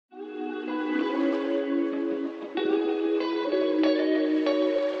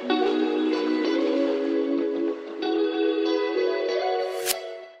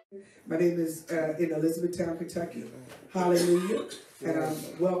My name is in Elizabethtown, Kentucky. Hallelujah. And I'm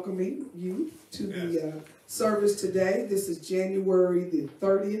welcoming you to the service today. This is January the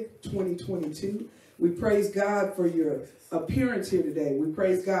 30th, 2022. We praise God for your appearance here today. We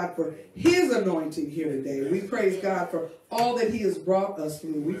praise God for his anointing here today. We praise God for all that he has brought us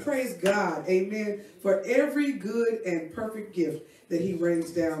through. We praise God, amen, for every good and perfect gift that he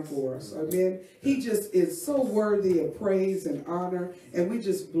rains down for us. Amen. He just is so worthy of praise and honor. And we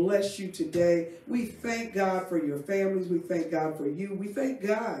just bless you today. We thank God for your families. We thank God for you. We thank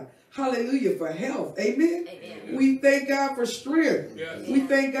God, hallelujah, for health. Amen. Amen. We thank God for strength. Yes. We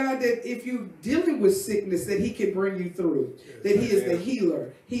thank God that if you're dealing with sickness, that he can bring you through. That he is the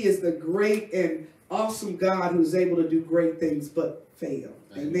healer. He is the great and awesome God who's able to do great things but fail.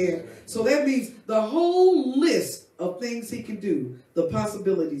 Amen. So that means the whole list of things he can do, the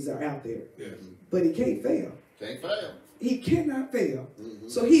possibilities are out there. Yes. But he can't fail. Can't fail. He cannot fail.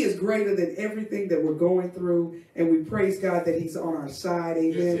 So he is greater than everything that we're going through, and we praise God that he's on our side.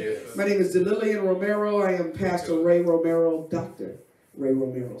 Amen. Yes. My name is Lillian Romero. I am Pastor Ray Romero, Dr. Ray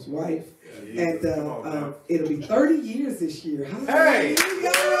Romero's wife. And it'll be 30 years this year. Hey!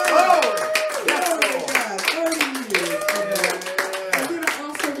 Oh! God, 30 years. And then I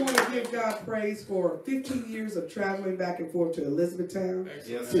also want to give God praise for 15 years of traveling back and forth to Elizabethtown.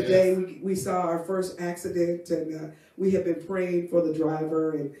 Yes. Today we saw our first accident, and we have been praying for the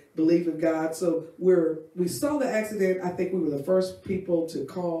driver and believing God. So we saw the accident. I think we were the first people to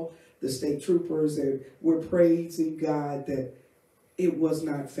call the state troopers, and we're praising God that it was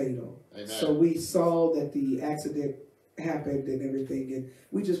not fatal. Amen. So we saw that the accident happened and everything, and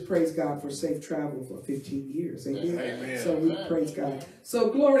we just praise God for safe travel for 15 years. Amen. Amen. So we praise God. So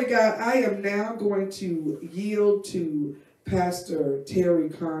glory to God. I am now going to yield to Pastor Terry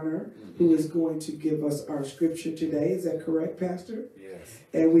Connor, who is going to give us our scripture today. Is that correct, Pastor? Yes.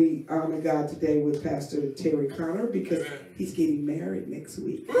 And we honor God today with Pastor Terry Connor because he's getting married next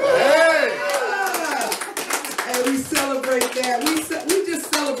week. Hey! And we celebrate that. We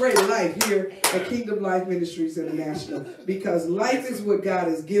just celebrate life here at Kingdom Life Ministries International because life is what God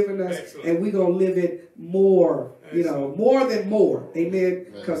has given us. Excellent. And we're going to live it more, more than more. Amen.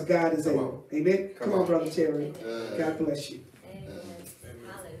 Because God is able. Amen. Come on, Brother Terry. God bless you. Amen.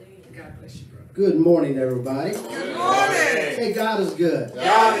 Hallelujah. God bless you, brother. Good morning, everybody. Good morning. Say, God is good.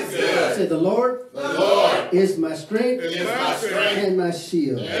 God is good. Say, the Lord is my strength, and my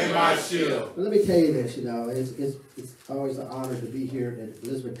shield. Well, let me tell you this, it's always an honor to be here at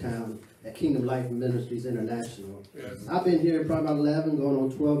Elizabethtown at Kingdom Life Ministries International. Yes. I've been here probably about 11, going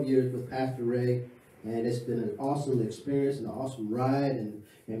on 12 years with Pastor Ray, and it's been an awesome experience and an awesome ride, and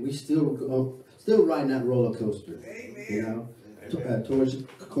we still riding that roller coaster. Amen.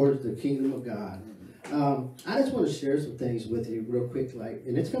 Towards the kingdom of God. I just want to share some things with you real quick,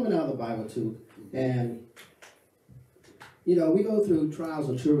 and it's coming out of the Bible too. And we go through trials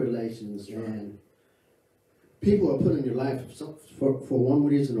and tribulations, and people are put in your life for one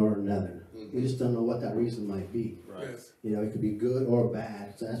reason or another. We just don't know what that reason might be. Right. It could be good or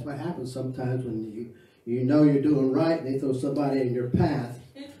bad. So that's what happens sometimes when you know you're doing right, and they throw somebody in your path.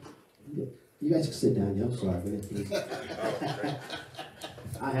 You guys can sit down. I'm sorry, man.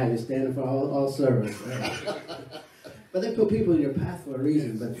 I have you standing for all service. But they put people in your path for a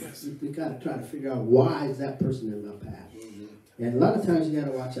reason, but we got to try to figure out why is that person in my path. And a lot of times you got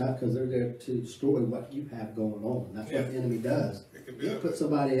to watch out because they're there to destroy what you have going on. That's what the enemy does. He puts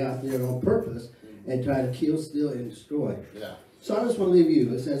somebody out there on purpose and try to kill, steal, and destroy. Yeah. So I just want to leave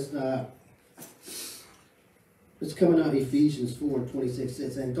you. It says, it's coming out Ephesians 4:26. It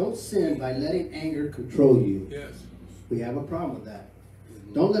says, and don't sin by letting anger control you. Yes. We have a problem with that.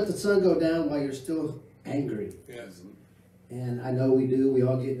 Don't let the sun go down while you're still angry. Yes. And I know we do. We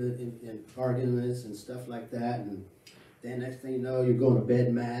all get in arguments and stuff like that. And then next thing you know, you're going to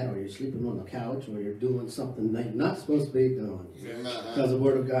bed mad, or you're sleeping on the couch, or you're doing something that you're not supposed to be doing. Because the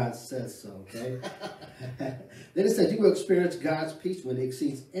Word of God says so, okay? Then it says, you will experience God's peace when it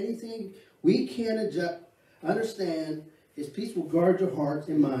exceeds anything we can understand. His peace will guard your heart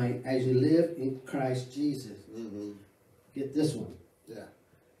and mind as you live in Christ Jesus. Get this one. Yeah.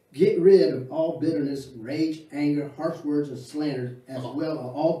 Get rid of all bitterness, rage, anger, harsh words, and slander, as well as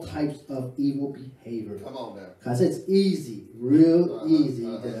all types of evil behavior. Come on now. Because it's easy, real easy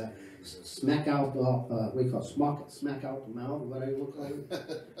to smack out the, what do you call it, smack out the mouth, whatever you want to call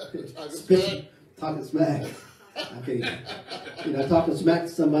it. Talking smack. Okay. Talking smack to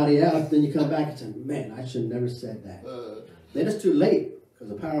somebody else, then you come back and say, man, I should have never said that. Then it's too late, because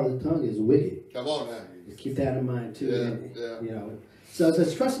the power of the tongue is wicked. Come on now. Keep that in mind too. So it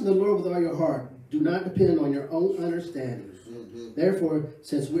says, trust in the Lord with all your heart. Do not depend on your own understanding. Therefore,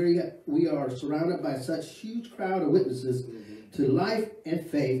 since we are surrounded by such huge crowd of witnesses to life and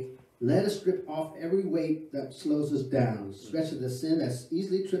faith, let us strip off every weight that slows us down, especially the sin that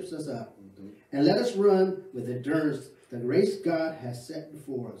easily trips us up. And let us run with endurance the race God has set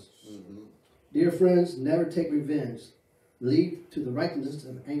before us. Dear friends, never take revenge. Leave to the righteousness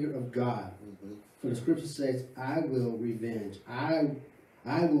and anger of God. For the scripture says, I will revenge.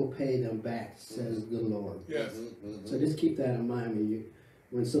 I will pay them back, says the Lord. Yes. So just keep that in mind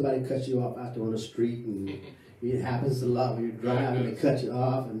when somebody cuts you off out there on the street, and it happens a lot when you're driving, they cut you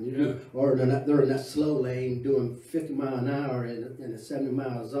off, and or they're in that slow lane doing 50 miles an hour in a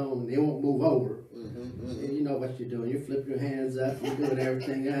 70-mile zone, and they won't move over. And you know what you're doing. You're flipping your hands up, you're doing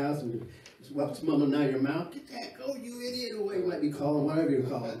everything else, and what's mumbling out of your mouth? Get that, go, you idiot, or what you might be calling, whatever you're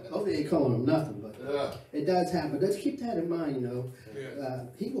calling. Hopefully they ain't calling them nothing, but it does happen. Let's keep that in mind,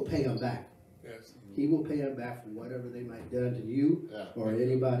 He will pay them back. Yes. He will pay them back for whatever they might have done to you or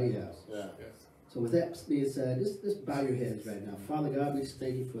anybody else. So with that being said, just bow your heads right now. Father God, we just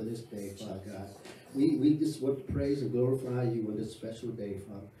thank you for this day, Father God. We just want to praise and glorify you on this special day,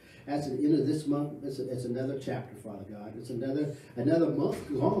 Father. At the end of this month, it's another chapter, Father God. It's another month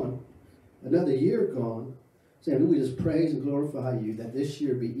gone, another year gone. So we just praise and glorify you that this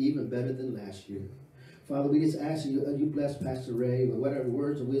year be even better than last year. Father, we just ask you bless Pastor Ray with whatever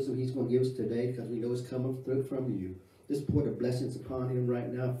words of wisdom he's going to give us today, because we know it's coming through from you. Just pour the blessings upon him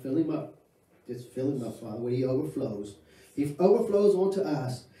right now. Fill him up. Just fill him up, Father, when he overflows. He overflows onto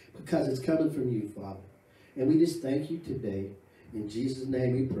us because it's coming from you, Father. And we just thank you today. In Jesus'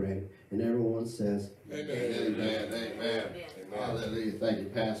 name we pray. And everyone says, Amen. Amen. Amen. Hallelujah. Thank you,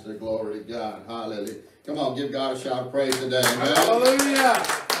 Pastor. Glory to God. Hallelujah. Come on, give God a shout of praise today. Amen. Hallelujah.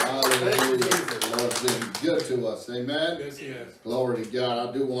 Hallelujah. The Lord's been good to us. Amen. Yes, he has. Glory to God.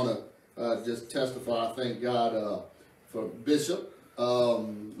 I do want to just testify. I thank God for Bishop.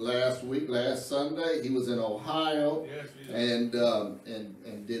 Last Sunday, he was in Ohio, and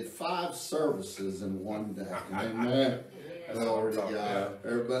did 5 services in one day. Amen. Glory to God.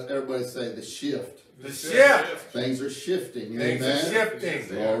 Everybody say the shift. The shift. Things are shifting. Things Amen. are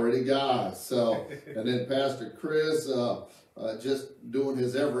shifting. Glory to God. So, and then Pastor Chris, just doing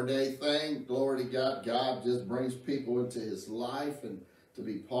his everyday thing. Glory to God. God just brings people into his life and to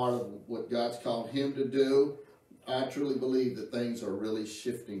be part of what God's called him to do. I truly believe that things are really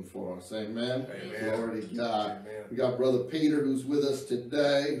shifting for us. Amen. Amen. Glory to God. Amen. We got Brother Peter who's with us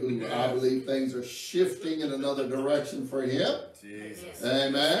today, who I believe things are shifting in another direction for him. Jesus.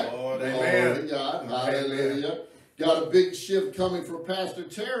 Amen. Lord, Glory amen. to God. Hallelujah. Got a big shift coming for Pastor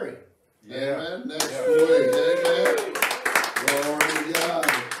Terry. Amen. Next week. Amen. Glory to God.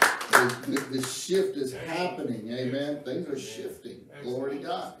 The shift is happening. Amen. Things are shifting. Glory to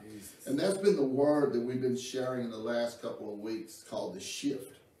God. And that's been the word that we've been sharing in the last couple of weeks, called the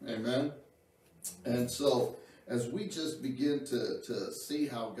shift. Amen. And so as we just begin to see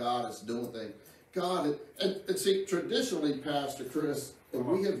how God is doing things, God, and see, traditionally, Pastor Chris,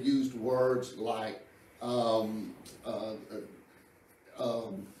 we have used words like, let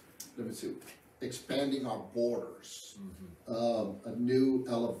me see, expanding our borders, a new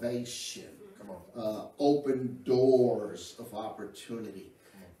elevation, open doors of opportunity.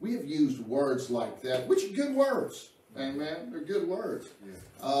 We have used words like that, which are good words. Amen. They're good words.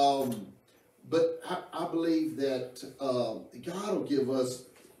 But I believe that God will give us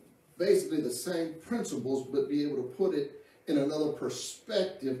basically the same principles, but be able to put it in another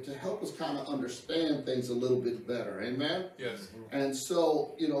perspective to help us kind of understand things a little bit better. Amen? Yes. And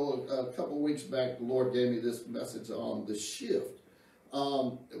so, a couple of weeks back, the Lord gave me this message on the shift.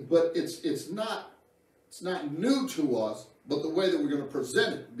 But it's not new to us, but the way that we're going to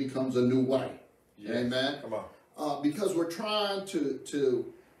present it becomes a new way. Yes. Amen? Come on. Because we're trying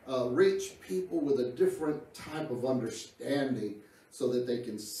to reach people with a different type of understanding so that they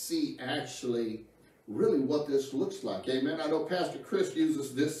can see actually really what this looks like. Amen? I know Pastor Chris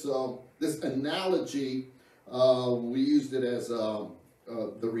uses this analogy. We used it as the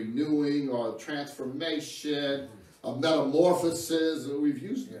renewing or transformation, metamorphosis. We've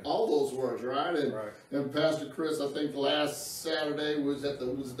used all those words, right? And Pastor Chris, I think last Saturday was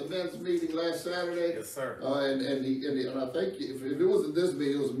the men's meeting last Saturday. Yes, sir. And I think if it wasn't this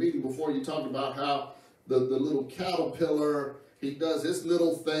meeting, it was a meeting before. You talked about how the little caterpillar, he does his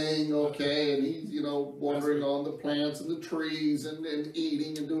little thing, okay, and he's wandering on the plants and the trees and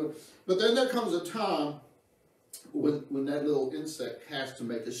eating and doing. But then there comes a time when that little insect has to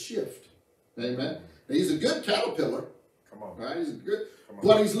make a shift. Amen. And he's a good caterpillar. Come on. Right? He's good.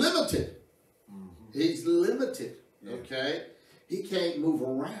 But he's limited. He's limited. Yeah. Okay? He can't move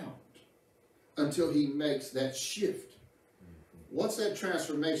around until he makes that shift. once that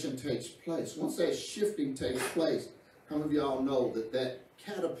transformation takes place, once that shifting takes place, how many of y'all know that that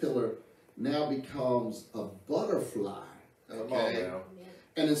caterpillar now becomes a butterfly? Okay?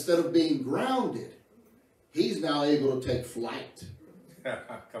 And instead of being grounded, he's now able to take flight.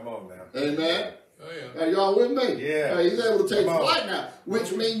 Come on now. Amen? Oh, yeah. Are y'all with me? Yeah. He's able to take flight now,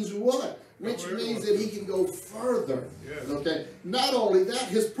 which means what? Which means that he can go further. Yes. Okay? Not only that,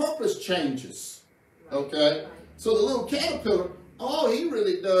 his purpose changes. Okay? So the little caterpillar, all he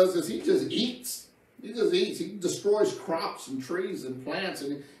really does is he just eats. He just eats. He destroys crops and trees and plants,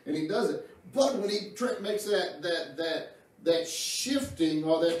 and he does it. But when he makes that shifting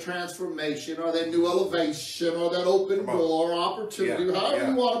or that transformation or that new elevation or that open door opportunity,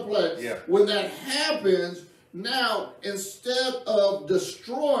 however you want to play, when that happens, now instead of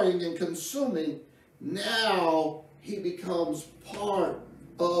destroying and consuming, now he becomes part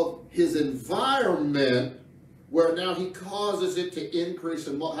of his environment, where now he causes it to increase.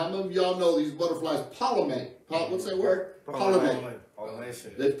 And how many of y'all know these butterflies pollinate? What's that word? Pollinate.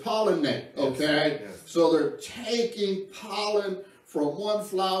 Pollination. They pollinate, okay? Yes. So they're taking pollen from one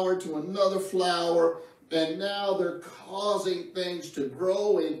flower to another flower, and now they're causing things to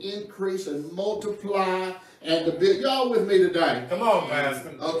grow and increase and multiply and to build. Y'all with me today? Come on,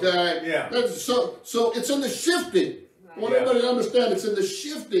 Pastor. Okay? Yeah. So it's in the shifting. I want everybody to understand it's in the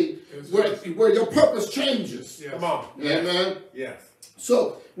shifting where your purpose changes. Come on. Amen? Yes.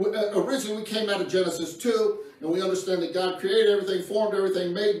 So originally we came out of Genesis 2, and we understand that God created everything, formed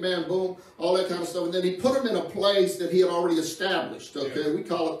everything, made man, boom, all that kind of stuff. And then he put him in a place that he had already established. Okay, we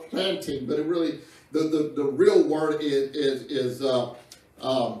call it planting, but it really, the real word is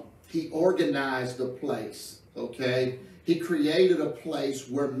he organized the place. Okay, he created a place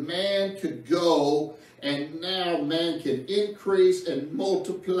where man could go, and now man can increase and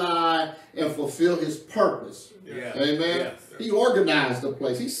multiply and fulfill his purpose. Yeah. Amen. Yes. He organized a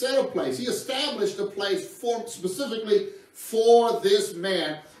place. He set a place. He established a place specifically for this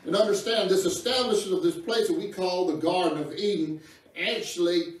man. And understand, this establishment of this place that we call the Garden of Eden,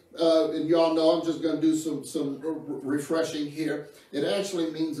 actually, and y'all know I'm just going to do some refreshing here. It actually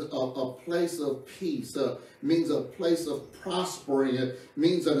means a place of peace. Means a place of prospering. It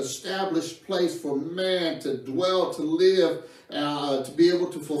means an established place for man to dwell, to live, to be able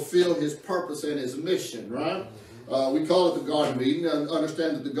to fulfill his purpose and his mission, right? We call it the Garden of Eden.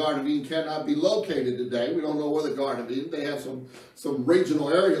 Understand that the Garden of Eden cannot be located today. We don't know where the Garden of Eden. They have some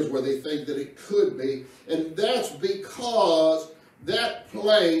regional areas where they think that it could be. And that's because that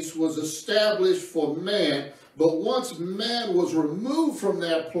place was established for man. But once man was removed from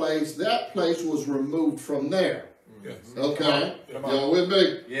that place was removed from there. Yes. Okay? Come on. Y'all with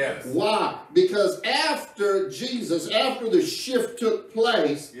me? Yes. Why? Because after the shift took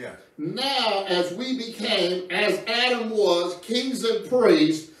place, now as we became, as Adam was, kings and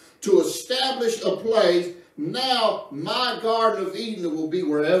priests, to establish a place, now my Garden of Eden will be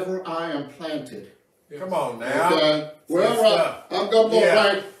wherever I am planted. Come on now. Okay? Wherever I'm going to go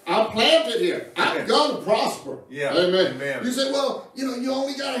right, I'm planted here. I'm going to prosper. Yeah. Amen. You say, well, you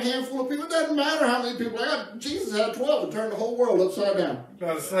only got a handful of people. It doesn't matter how many people I have. Jesus had 12 and turned the whole world upside down. You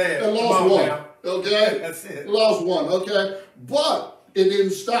gotta say it. And lost one. Now. Okay? That's it. Lost one. Okay? But it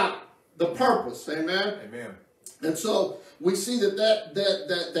didn't stop the purpose. Amen? Amen. And so we see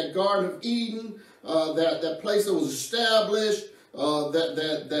that Garden of Eden, that place that was established,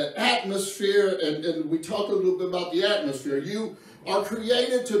 that atmosphere, and we talk a little bit about the atmosphere. You are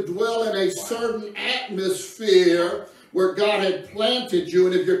created to dwell in a certain atmosphere where God had planted you,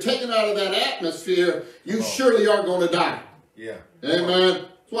 and if you're taken out of that atmosphere, you surely are going to die. Yeah. Amen.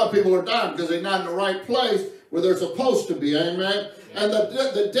 That's why people are dying, because they're not in the right place where they're supposed to be. Amen. And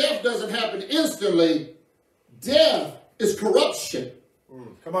the death doesn't happen instantly. Death is corruption.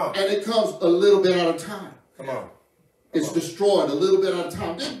 Come on. And it comes a little bit at a time. Come on. It's destroyed a little bit at a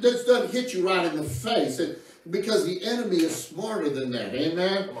time. This doesn't hit you right in the face. Because the enemy is smarter than that.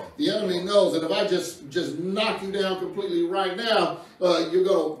 Amen? The enemy knows that if I just knock you down completely right now, you're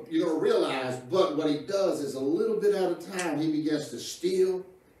gonna realize. But what he does is a little bit at a time, he begins to steal,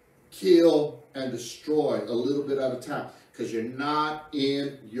 kill, and destroy a little bit at a time. Because you're not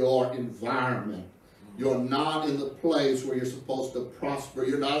in your environment. You're not in the place where you're supposed to prosper.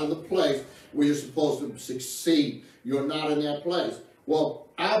 You're not in the place where you're supposed to succeed. You're not in that place. Well,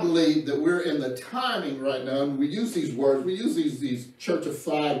 I believe that we're in the timing right now, and we use these words. We use these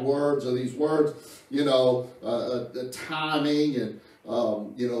churchified words, or these words, the timing and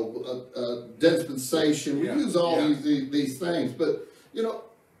dispensation. We use all these things, but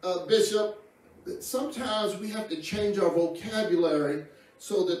Bishop, sometimes we have to change our vocabulary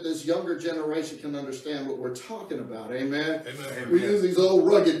so that this younger generation can understand what we're talking about. Amen? Amen. We use these old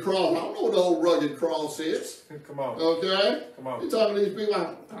rugged cross. I don't know what the old rugged cross is. Come on. Okay? Come on. You're talking to these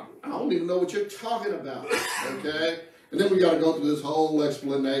people, I don't even know what you're talking about. Okay? And then we got to go through this whole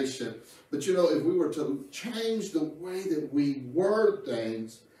explanation. But you know, if we were to change the way that we word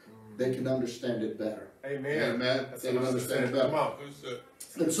things, they can understand it better. Amen. Amen. They can understand it better. Come on.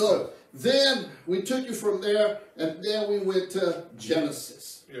 And so then we took you from there, and then we went to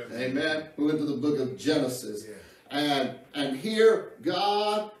Genesis. Yes. Amen. We went to the book of Genesis. Yeah. And here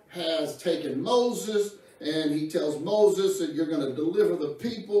God has taken Moses, and he tells Moses that you're going to deliver the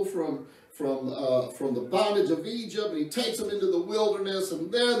people from the bondage of Egypt, and he takes them into the wilderness,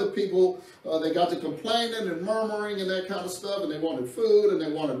 and there the people, they got to complaining and murmuring and that kind of stuff, and they wanted food, and they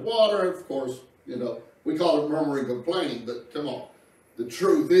wanted water. Of course, you know, we call it murmuring, complaining, but come on. The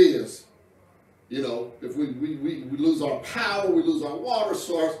truth is, you know, if we lose our power, we lose our water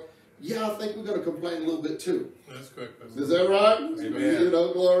source, yeah, I think we're going to complain a little bit too. That's correct. Is that right? Amen. You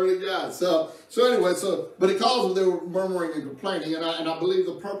know, glory to God. So anyway, but it calls them they were murmuring and complaining, and I believe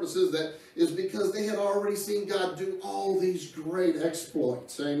the purpose is because they had already seen God do all these great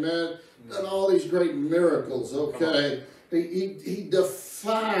exploits, amen, and all these great miracles. Okay, he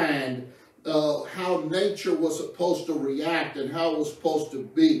defined how nature was supposed to react and how it was supposed to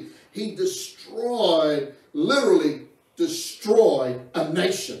be. He literally destroyed a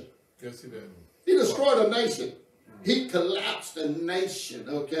nation. Yes, he did. He destroyed a nation. He collapsed a nation,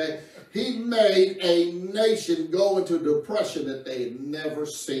 okay? He made a nation go into depression that they had never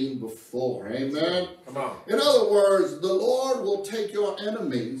seen before. Amen? Come on. In other words, the Lord will take your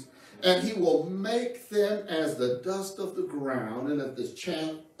enemies and he will make them as the dust of the ground and as the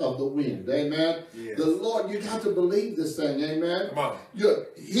chant of the wind. Amen? Yes. The Lord, you got to believe this thing. Amen? Come on.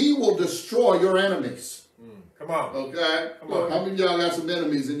 He will destroy your enemies. Come on. Okay? Come on. How many of y'all got some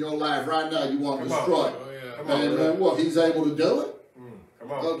enemies in your life right now you want to destroy? Oh, yeah. Come on. Amen. Well, he's able to do it.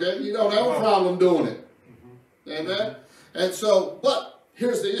 Come on. Okay? You don't have a problem doing it. Amen? And so, but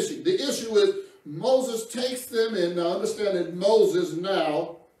here's the issue. The issue is Moses takes them in. Now, understand that Moses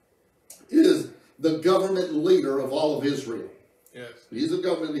now is the government leader of all of Israel. Yes. He's the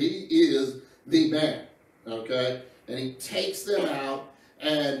government. He is the man. Okay? And he takes them out.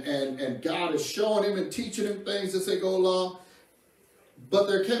 And God is showing him and teaching him things as they go along. But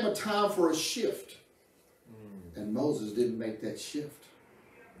there came a time for a shift. And Moses didn't make that shift.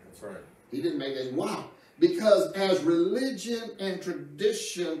 That's right. He didn't make that. Why? Because as religion and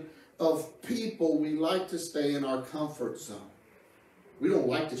tradition of people, we like to stay in our comfort zone. We don't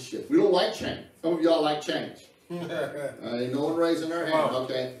like to shift. We don't like change. Some of y'all like change. Ain't no one raising their hand.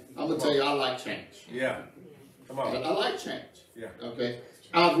 Okay. I'm going to tell you, I like change. Yeah. Come on. I like change. Yeah. Okay.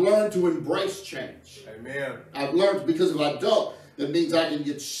 I've learned to embrace change. Amen. I've learned, because if I don't, that means I can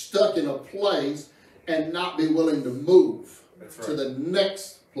get stuck in a place and not be willing to move to the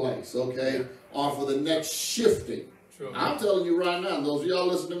next place, okay? Or for the next shifting. Sure. I'm telling you right now, those of y'all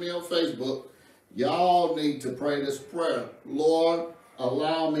listening to me on Facebook, y'all need to pray this prayer. Lord,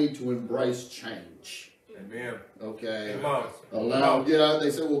 allow me to embrace change. Amen. Okay. Come on. Yeah, they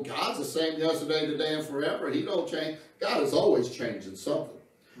say, well, God's the same yesterday, today, and forever. He don't change. God is always changing something.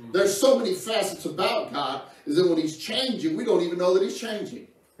 There's so many facets about God, is that when he's changing, we don't even know that he's changing.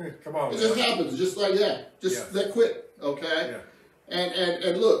 Come on. It just happens, just like that. Just that quick, okay? Yeah.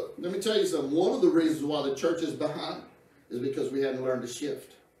 And look, let me tell you something. One of the reasons why the church is behind is because we hadn't learned to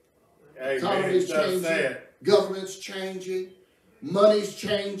shift. Economy's changing, government's changing, money's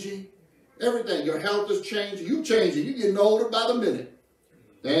changing, everything. Your health is changing. You changing. You're getting older by the minute.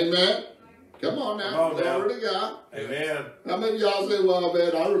 Amen. Come on now. Glory to God. Amen. How many of y'all say, well,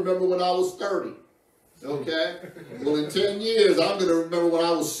 man, I remember when I was 30. Okay? Well, in 10 years, I'm going to remember when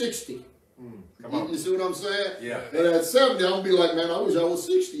I was 60. Come on. You see what I'm saying? Yeah. And at 70, I'm going to be like, man, I wish I was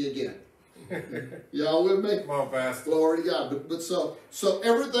 60 again. Y'all with me? Come on, Pastor. Glory to God. But so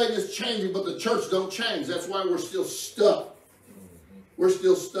everything is changing, but the church don't change. That's why we're still stuck. We're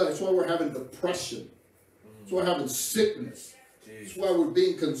still stuck. That's why we're having depression. That's why we're having sickness. That's why we're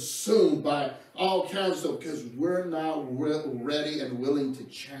being consumed by all kinds of stuff, because we're not ready and willing to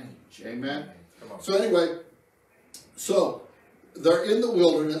change. Amen? So anyway, so they're in the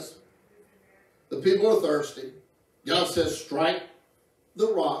wilderness. The people are thirsty. God says, strike the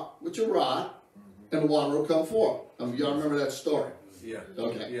rock with your rod, and water will come forth. Y'all remember that story? Yeah.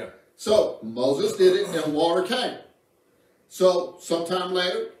 Okay. Yeah. So Moses did it, and water came. So sometime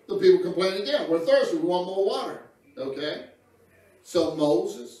later, the people complain again. We're thirsty. We want more water. Okay? So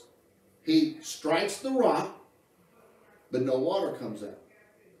Moses, he strikes the rock, but no water comes out.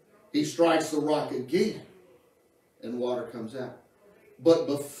 He strikes the rock again, and water comes out. But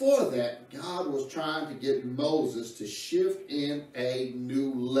before that, God was trying to get Moses to shift in a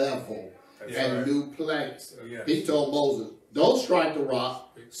new level, a new place. He told Moses, don't strike the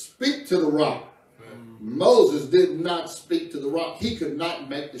rock, speak to the rock. Moses did not speak to the rock. He could not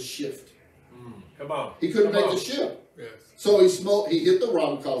make the shift. Come on. He couldn't make the shift. Yes. So he hit the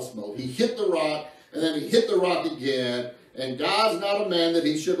rock, we call it smoke. He hit the rock, and then he hit the rock again. And God's not a man that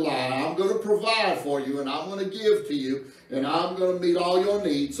he should lie. I'm going to provide for you, and I'm going to give to you, and I'm going to meet all your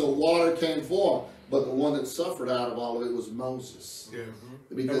needs. So water came forth. But the one that suffered out of all of it was Moses. Yes.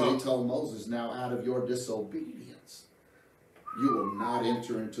 Because he told Moses, now out of your disobedience, you will not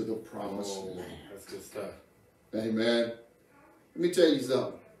enter into the promised land. That's good stuff. Amen. Let me tell you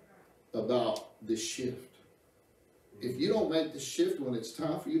something about the shift. If you don't make the shift when it's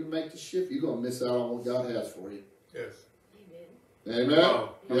time for you to make the shift, you're going to miss out on what God has for you. Yes. Amen.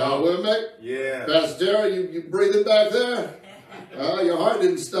 Y'all with me? Yeah. Pastor Jerry, you breathing back there? Your heart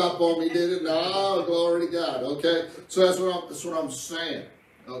didn't stop on me, did it? No, glory to God. Okay. So that's what I'm saying.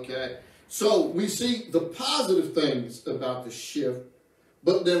 Okay. So we see the positive things about the shift,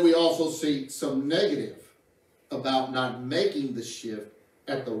 but then we also see some negative about not making the shift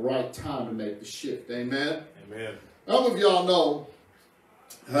at the right time to make the shift. Amen. Amen. How many of y'all know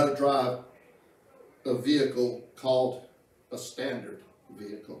how to drive a vehicle called a standard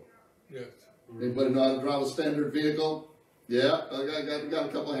vehicle? Yes. Anybody know how to drive a standard vehicle? Yeah, I got a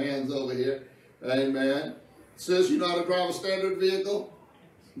couple of hands over here. Amen. Says you know how to drive a standard vehicle?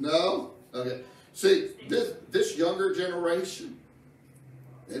 No? Okay. See, this younger generation,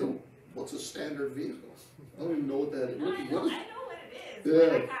 they don't, what's a standard vehicle? I don't even know what that is. I know what it is.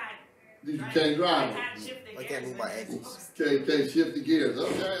 Yeah. But You can't drive I it. can't shift the I can't gears move my and edges. Can't shift the gears.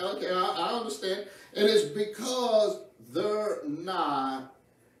 Okay, I understand. And it's because they're not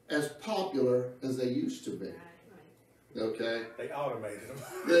as popular as they used to be. Okay? They automated them.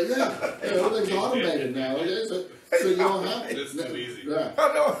 Yeah, everything's automated now. Okay? So you don't have to. It's too easy. Right.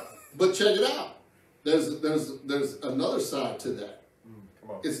 I know. But check it out. There's another side to that.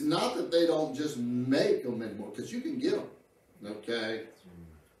 Come on. It's not that they don't just make them anymore, because you can get them. Okay?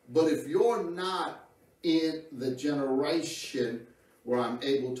 But if you're not in the generation where I'm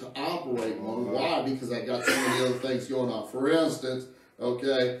able to operate one, why? Because I got so many other things going on. For instance,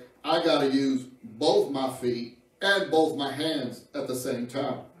 okay, I got to use both my feet and both my hands at the same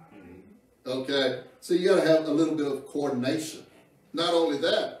time. Okay? So you got to have a little bit of coordination. Not only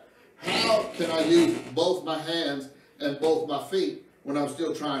that, how can I use both my hands and both my feet when I'm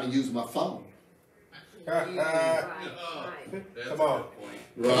still trying to use my phone? Come on.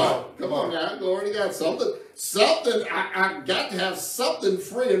 Right. Come on now. Glory to God. Something, I got to have something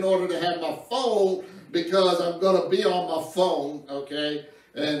free in order to have my phone, because I'm going to be on my phone, okay?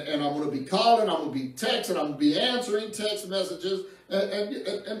 And I'm going to be calling, I'm going to be texting, I'm going to be answering text messages. And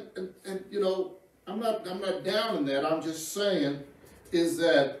you know, I'm not down in that. I'm just saying is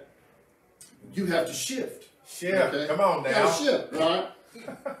that you have to shift. Shift. Okay? Come on now. You have to shift, right?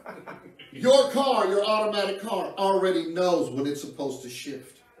 Your car, your automatic car, already knows when it's supposed to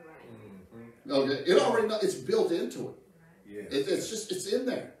shift. Okay, it already knows. It's built into it. Yes. It's in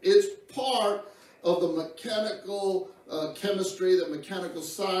there. It's part of the mechanical chemistry, the mechanical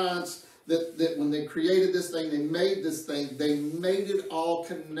science. That when they created this thing, they made this thing. They made it all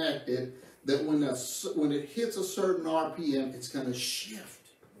connected. That when it hits a certain RPM, it's going to shift.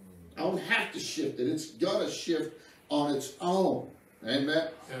 I don't have to shift it. It's going to shift on its own. Amen? Yes.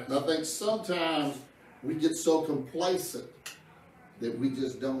 And I think sometimes we get so complacent that we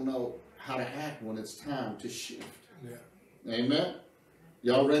just don't know how to act when it's time to shift. Yeah. Amen?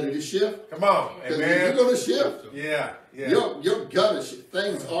 Y'all ready to shift? Come on. Amen. You're going to shift. Yeah. Yeah. You're going to shift.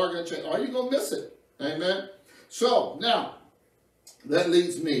 Things are going to change. Are you going to miss it? Amen? So, now, that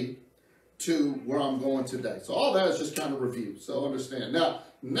leads me to where I'm going today. So all that is just kind of review. So understand. Now,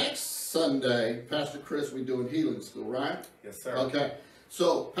 next Sunday, Pastor Chris, we're doing healing school, right? Yes, sir. Okay.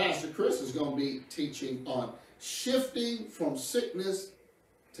 So Pastor Chris is going to be teaching on shifting from sickness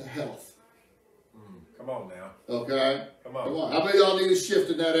to health. Come on now. Okay? Come on. Come on. How many of y'all need a shift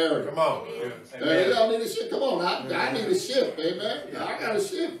in that area? Come on. Y'all need a shift. Come on. I need a shift. Amen. Yeah. I got a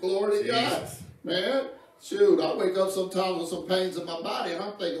shift. Glory to God. Man. Shoot, I wake up sometimes with some pains in my body, and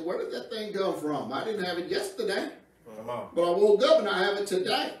I'm thinking, where did that thing come from? I didn't have it yesterday. Come on. But I woke up and I have it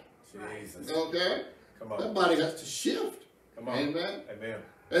today. Jesus. Okay? Come on. That body has to shift. Come on. Amen? Amen.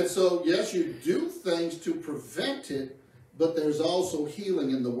 And so, yes, you do things to prevent it, but there's also healing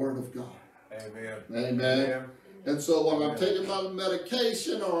in the Word of God. Amen. Amen. Amen. And so when I'm taking my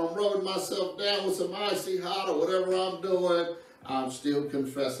medication or I'm rubbing myself down with some icy hot or whatever I'm doing, I'm still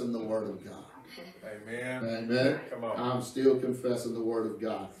confessing the Word of God. Amen. Amen. Come on. I'm still confessing the word of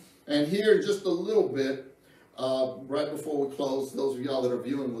God. And here in just a little bit, right before we close, those of y'all that are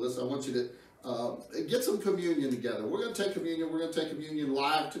viewing with us, I want you to get some communion together. We're going to take communion. We're going to take communion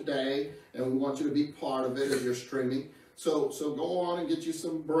live today, and we want you to be part of it if you're streaming. So go on and get you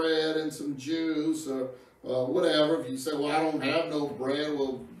some bread and some juice or whatever. If you say, well, I don't have no bread,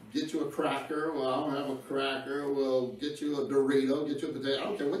 we'll get you a cracker. Well, I don't have a cracker. We'll get you a Dorito, get you a potato. I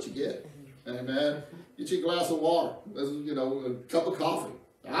don't care what you get. Amen. Get you a glass of water. You know, a cup of coffee.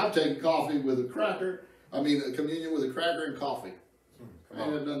 I've taken coffee with a cracker. I mean, a communion with a cracker and coffee. I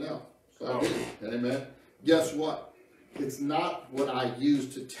ain't done that. So I did it. Amen. Guess what? It's not what I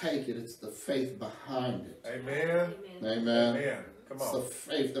use to take it. It's the faith behind it. Amen. Amen. Amen. Come on. It's the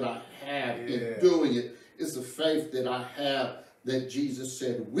faith that I have in doing it. It's the faith that I have that Jesus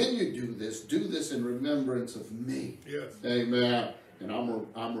said, when you do this in remembrance of me. Yes. Amen. And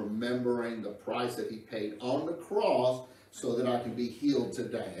I'm remembering the price that he paid on the cross so that I can be healed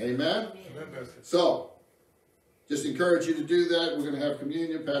today. Amen? So, just encourage you to do that. We're going to have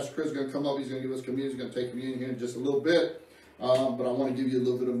communion. Pastor Chris is going to come up. He's going to give us communion. He's going to take communion here in just a little bit. But I want to give you a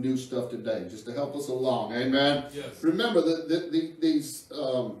little bit of new stuff today, just to help us along. Amen? Yes. Remember,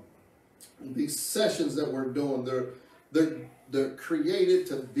 these sessions that we're doing, they're created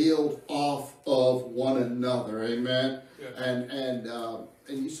to build off of one another. Amen? Yes.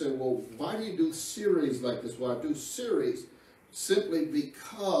 And you say, well, why do you do series like this? Well, I do series simply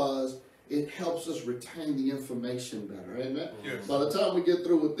because it helps us retain the information better. Amen? Yes. By the time we get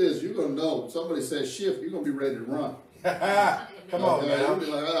through with this, you're going to know. If somebody says shift, you're going to be ready to run. Come on, man. You'll be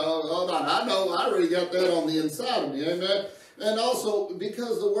like, oh, hold on. I know. I already got that on the inside of me. Amen? And also,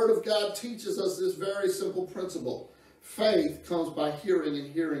 because the Word of God teaches us this very simple principle. Faith comes by hearing,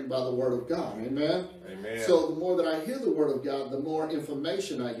 and hearing by the Word of God. Amen? Amen. So the more that I hear the Word of God, the more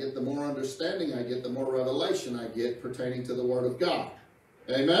information I get, the more understanding I get, the more revelation I get pertaining to the Word of God.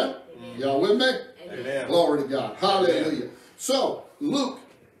 Amen? Y'all with me? Amen. Glory to God. Hallelujah. Amen. So, Luke,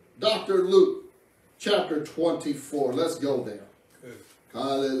 Dr. Luke, chapter 24. Let's go there. Good.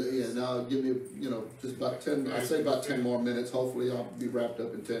 Hallelujah. Now, give me, just about 10, I say about 10 more minutes. Hopefully, I'll be wrapped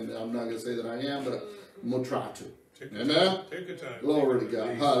up in 10 minutes. I'm not going to say that I am, but I'm going to try to. Take your Amen? time. Take your time. Glory to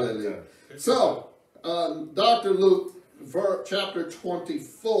God. Hallelujah. Take So, Dr. Luke, chapter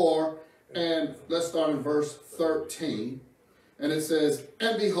 24, and let's start in verse 13. And it says,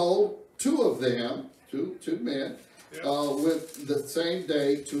 and behold, two of them, two men, went the same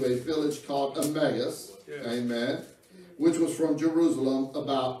day to a village called Emmaus, Yes. amen, which was from Jerusalem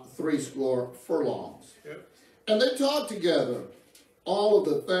about 80 furlongs. Yep. And they talked together all of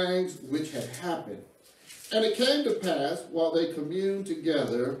the things which had happened. And it came to pass, while they communed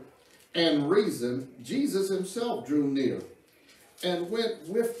together and reasoned, Jesus himself drew near and went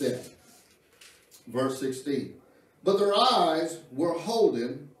with them. Verse 16. But their eyes were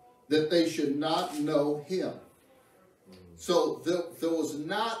holden that they should not know him. So there was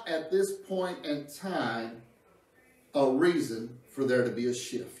not at this point in time a reason for there to be a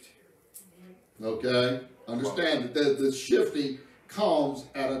shift. Okay? Understand that the shifting comes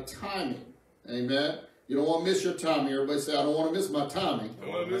at a timing. Amen? You don't want to miss your timing. Everybody say, I don't want to miss my timing. I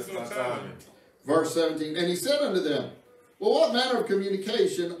want to miss my timing. Verse 17, and he said unto them, well, what manner of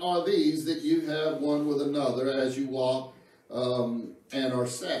communication are these that you have one with another as you walk and are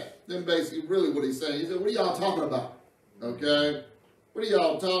sad? Then basically, really what he's saying, he said, what are y'all talking about? Okay? What are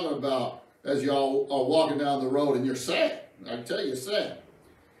y'all talking about as y'all are walking down the road and you're sad? I can tell you, sad.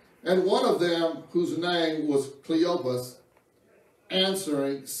 And one of them, whose name was Cleopas,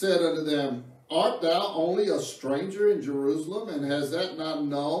 answering, said unto them, art thou only a stranger in Jerusalem, and has that not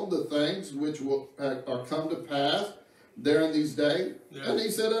known the things which are come to pass there in these days? Yeah. And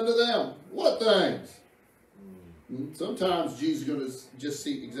he said unto them, what things? Sometimes Jesus is going to just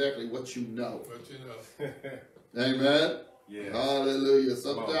see exactly what you know. What you know. Amen? Yes. Hallelujah.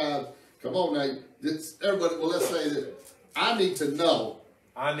 Sometimes, come on now, everybody, well, let's say that I need to know.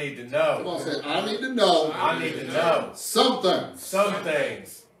 I need to know. Come on, say, I need to know. I need to know. Some things. Some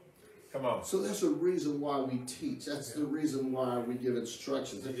things. Come on. So that's the reason why we teach. That's the reason why we give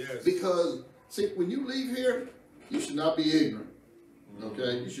instructions. Yes. Because, see, when you leave here, you should not be ignorant.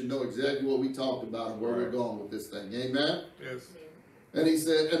 Okay? You should know exactly what we talked about and where we're going with this thing. Amen? Yes. And he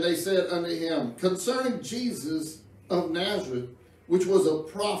said, and they said unto him, concerning Jesus of Nazareth, which was a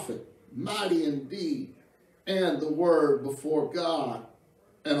prophet, mighty in deed, and the word before God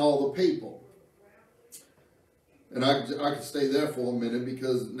and all the people. And I could stay there for a minute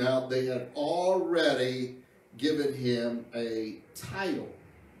because now they had already given him a title,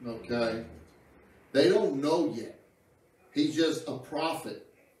 okay? They don't know yet. He's just a prophet.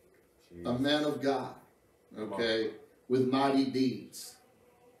 a man of God, okay, with mighty deeds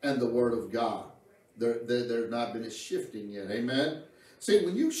and the word of God. There's not been a shifting yet. Amen. See,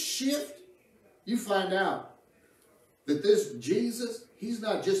 when you shift, you find out that this Jesus, he's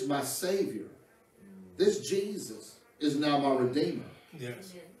not just my Savior. This Jesus is now my Redeemer.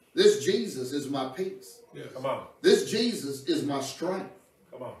 Yes. This Jesus is my peace. Yes. Come on. This Jesus is my strength.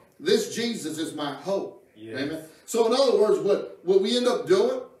 Come on. This Jesus is my hope. Yes. Amen. So in other words, what we end up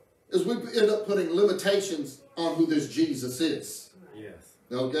doing is we end up putting limitations on who this Jesus is. Yes.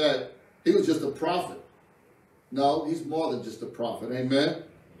 Okay? He was just a prophet. No, he's more than just a prophet. Amen?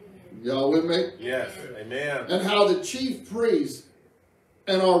 Y'all with me? Yes. Amen. And how the chief priests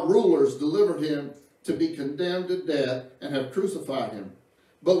and our rulers delivered him to be condemned to death and have crucified him.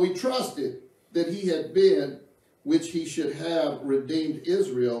 But we trusted that he had been, which he should have redeemed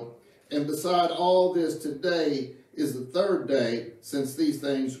Israel. And beside all this, today is the third day since these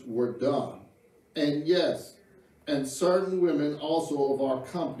things were done. And yes, and certain women also of our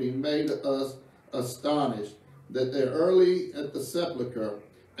company made us astonished that they early at the sepulchre,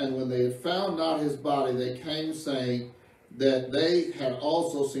 and when they had found not his body, they came saying that they had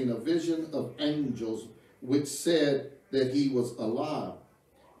also seen a vision of angels, which said that he was alive.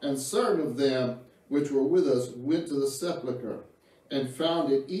 And certain of them which were with us went to the sepulchre, and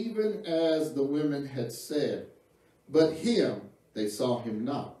found it even as the women had said. But him they saw him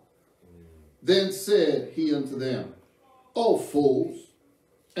not. Then said he unto them, O fools,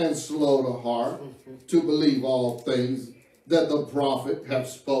 and slow to heart, to believe all things that the prophet have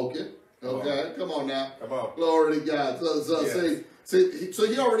spoken. Okay, come on now. Come on. Glory to God. So Yes. so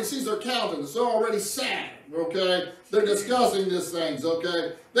he already sees their countenance. They're already sad. Okay, they're discussing these things.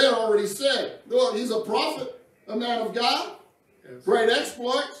 Okay, they already said, well, he's a prophet, a man of God, Yes. great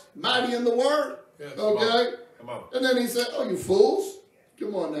exploits, mighty in the word. Yes. Okay, Come on. and then he said, oh, you fools,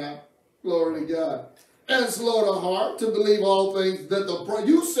 come on now, glory to God, and slow to heart to believe all things that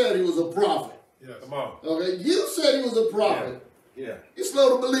you said he was a prophet. Yes. Come on. Okay, you said he was a prophet. Yeah. You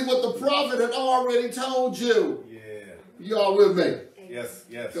slow to believe what the prophet had already told you. Yeah. Y'all with me? Yes.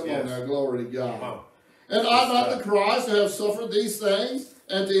 Yes. Come yes. on now, glory to God. Come on. And ought not the Christ to have suffered these things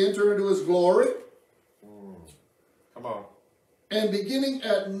and to enter into his glory? Come on. And beginning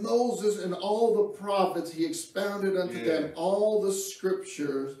at Moses and all the prophets, he expounded unto them all the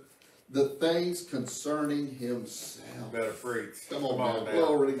scriptures, the things concerning himself. Better preach. Come on, now. man.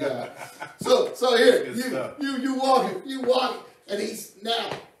 Glory to God. So here, Good stuff. you walk, and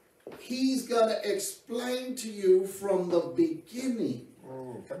he's gonna explain to you from the beginning.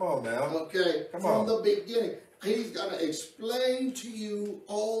 Come on now. Okay, Come from on. the beginning. He's gonna explain to you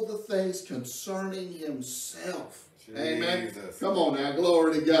all the things concerning himself. Amen. Jesus. Come on now,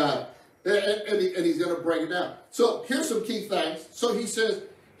 glory to God. And he's gonna break it down. So here's some key things. So he says,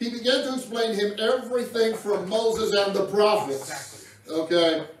 he began to explain to him everything from Moses and the prophets.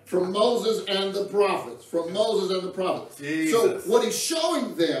 Okay? From Moses and the prophets. From Moses and the prophets. Jesus. So what he's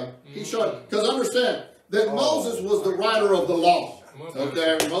showing them, because understand that Moses was the writer of the law.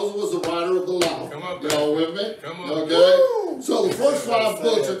 Okay? Moses was the writer of the law. Come on, Y'all with me? Come on. Okay? So the first 5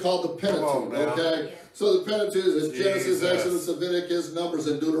 books are called the Come on Pentateuch. now. Okay? So the Pentateuch is Genesis, Jesus. Exodus, Leviticus, Numbers,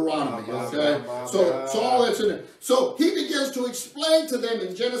 and Deuteronomy. My Okay? God. So all that's in there. So he begins to explain to them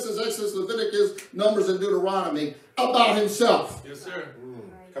in Genesis, Exodus, Leviticus, Numbers, and Deuteronomy about himself. Yes, sir.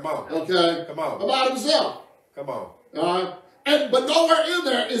 Come on. Okay? Come on. About himself. Come on. All right? But nowhere in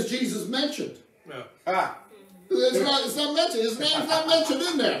there is Jesus mentioned. Yeah. Ah. It's not mentioned. His name's not mentioned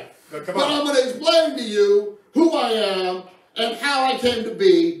in there. But come But on. I'm going to explain to you who I am and how I came to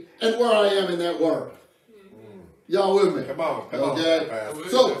be and where I am in that word. Y'all with me? Come on. Come Okay.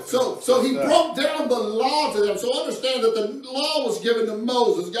 on. So he broke down the law to them. So understand that the law was given to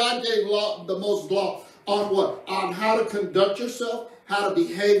Moses. God gave the Moses law on what? On how to conduct yourself, how to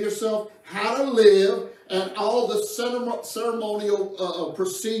behave yourself, how to live, and all the ceremonial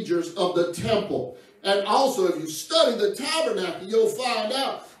procedures of the temple. And also, if you study the tabernacle, you'll find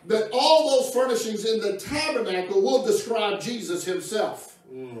out that all those furnishings in the tabernacle will describe Jesus himself.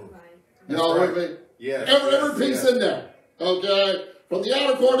 Y'all with me? Yes. Every piece in there. Okay? From the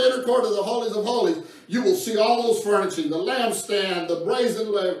outer court, inner court, to the holies of holies, you will see all those furnishings, the lampstand, the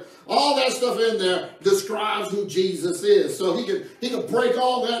brazen lamp, all that stuff in there describes who Jesus is. So he can break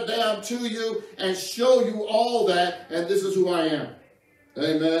all that down to you and show you all that, and this is who I am.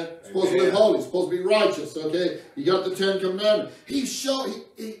 Amen. Supposed to live holy, supposed to be righteous. Okay, you got the 10 Commandments.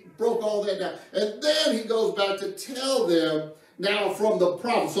 He broke all that down, and then he goes back to tell them now from the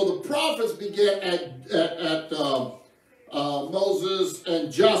prophets. So the prophets began at Moses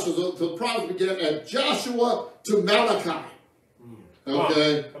and Joshua. So the prophets began at Joshua to Malachi.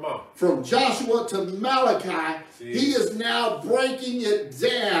 Okay? Come on. From Joshua to Malachi, he is now breaking it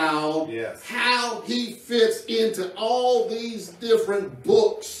down how he fits into all these different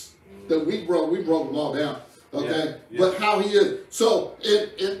books that we broke them all down. Okay? But how he is. So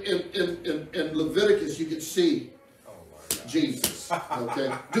in Leviticus, you can see Jesus.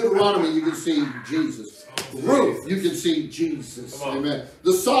 Okay? Deuteronomy, you can see Jesus. Ruth, you can see Jesus. Amen.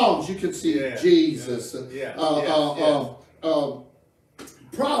 The Psalms, you can see Jesus.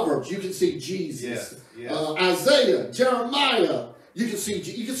 Proverbs, you can see Jesus. Isaiah, Jeremiah, you can see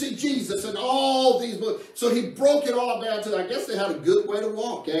Jesus in all these books. So he broke it all down to, I guess they had a good way to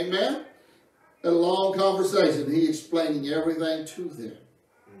walk. Amen. A long conversation. He explaining everything to them.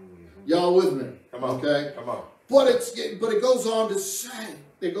 Y'all with me? Come on. Okay. Come on. But it goes on to say.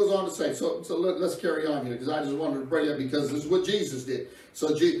 It goes on to say. So let's carry on here because I just wanted to bring that because this is what Jesus did.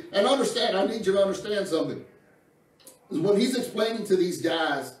 And understand. I need you to understand something. When he's explaining to these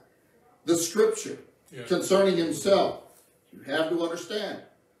guys the scripture concerning himself, you have to understand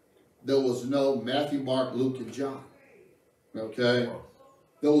there was no Matthew, Mark, Luke, and John. Okay?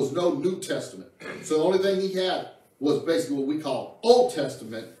 There was no New Testament. So the only thing he had was basically what we call Old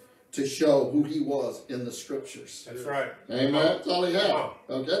Testament to show who he was in the scriptures. That's right. Amen. That's all he had.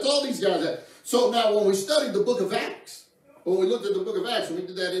 Okay? That's all these guys had. So now when we studied the book of Acts, when we looked at the book of Acts, when we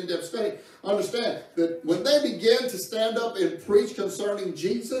did that in-depth study, understand that when they began to stand up and preach concerning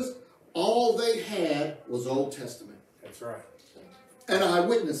Jesus, all they had was Old Testament. That's right. And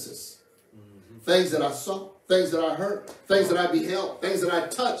eyewitnesses. Things that I saw, things that I heard, things that I beheld, things that I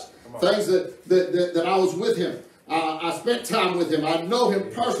touched, things that I was with him. I spent time with him. I know him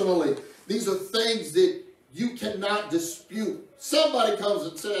personally. These are things that you cannot dispute. Somebody comes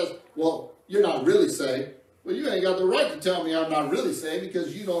and says, well, you're not really saved. Well, you ain't got the right to tell me I'm not really saved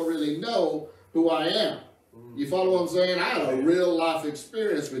because you don't really know who I am. You follow what I'm saying? I had a real life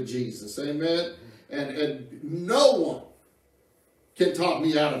experience with Jesus. Amen? And no one can talk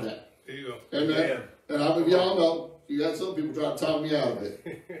me out of that. There you go. Amen? And how many of y'all know, you got some people try to talk me out of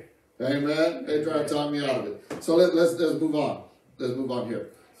it. Amen? They try to talk me out of it. So let's move on. Let's move on here.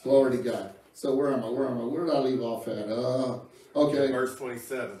 Glory to God. So where am I? Where did I leave off at? Okay. Verse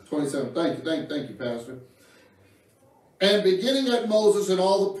 27. 27. Thank you, Pastor. And beginning at Moses and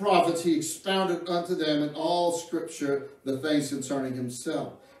all the prophets, he expounded unto them in all scripture the things concerning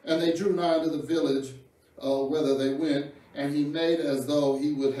himself. And they drew nigh unto the village whither they went, and he made as though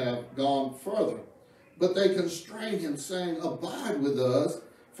he would have gone further. But they constrained him, saying, Abide with us,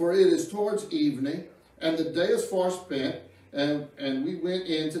 for it is towards evening, and the day is far spent, and we went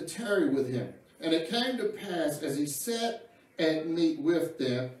in to tarry with him. And it came to pass, as he sat at meat with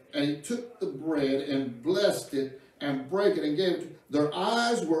them, and he took the bread and blessed it, and brake it and gave it to them. Their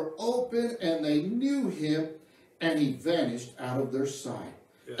eyes were open, and they knew him, and he vanished out of their sight.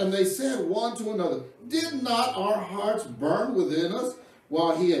 Yeah. And they said one to another, Did not our hearts burn within us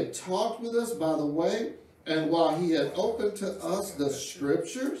while he had talked with us by the way, and while he had opened to us the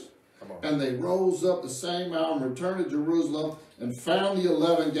scriptures? And they rose up the same hour and returned to Jerusalem, and found the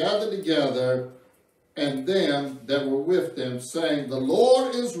 11 gathered together, and them that were with them, saying, The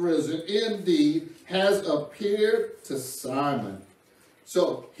Lord is risen indeed, has appeared to Simon.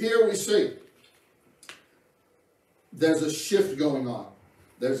 So here we see there's a shift going on.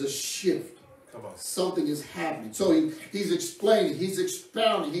 There's a shift. Come on. Something is happening. So he's explaining, he's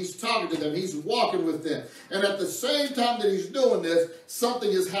expounding, he's talking to them, he's walking with them. And at the same time that he's doing this, something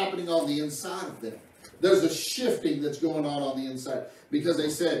is happening on the inside of them. There's a shifting that's going on the inside. Because they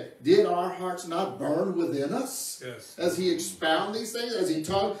said, did our hearts not burn within us? Yes. As he expound these things, as he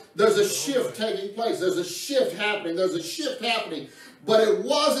taught, there's a shift taking place. There's a shift happening. There's a shift happening. But it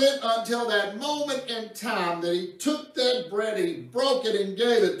wasn't until that moment in time that he took that bread and he broke it and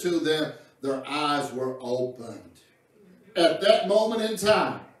gave it to them, their eyes were opened. At that moment in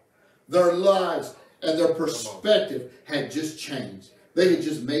time, their lives and their perspective had just changed. They had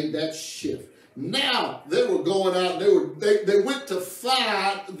just made that shift. Now they were going out and they went to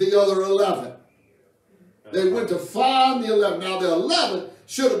find the other 11. They went to find the 11. Now the 11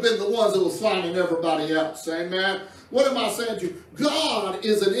 should have been the ones that was finding everybody else. Amen. What am I saying to you? God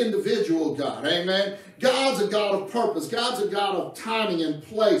is an individual God. Amen. God's a God of purpose. God's a God of timing and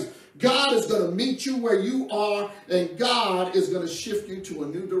place. God is going to meet you where you are, and God is going to shift you to a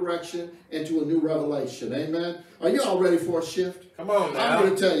new direction and to a new revelation. Amen. Are you all ready for a shift? Come on now. I'm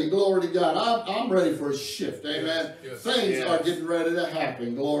going to tell you, glory to God, I'm ready for a shift. Amen. Yes. Things are getting ready to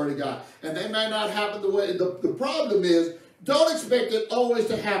happen. Glory to God. And they may not happen the way, the problem is, don't expect it always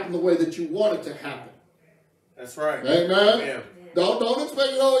to happen the way that you want it to happen. That's right. Amen. Don't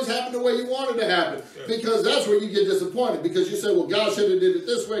expect it to always happen the way you want it to happen, because that's where you get disappointed, because you say, well, God should have did it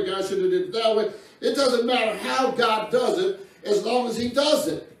this way, God should have did it that way. It doesn't matter how God does it as long as he does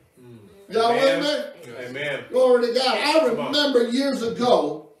it. Y'all with me? Amen. Glory to God. I remember years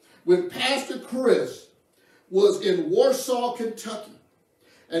ago when Pastor Chris was in Warsaw, Kentucky,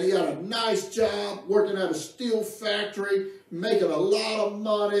 and he had a nice job working at a steel factory, making a lot of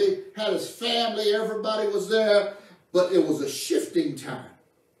money, had his family, everybody was there, but it was a shifting time.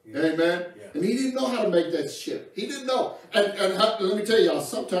 Yeah. Amen? Yeah. And he didn't know how to make that shift. He didn't know. And let me tell y'all,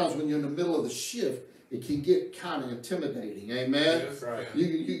 sometimes when you're in the middle of the shift, it can get kind of intimidating. Amen? Yes, right.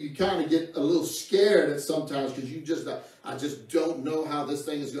 You kind of get a little scared at sometimes, because I just don't know how this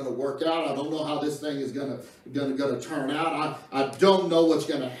thing is going to work out. I don't know how this thing is going to turn out. I don't know what's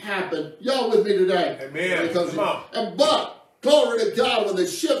going to happen. Y'all with me today? Amen. Come on. But glory to God, when the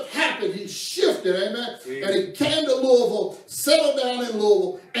shift happened, he shifted, amen? Yeah. And he came to Louisville, settled down in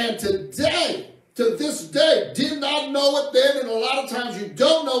Louisville, and today, to this day, did not know it then, and a lot of times you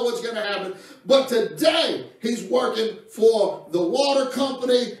don't know what's going to happen, but today, he's working for the water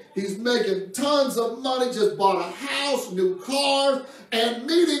company, he's making tons of money, just bought a house, new cars, and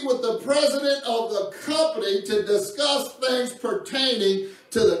meeting with the president of the company to discuss things pertaining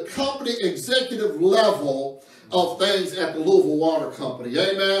to the company executive level of things at the Louisville Water Company.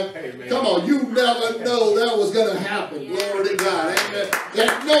 Amen? Amen. Come on, you never know that was going to happen. Glory to God. Amen. You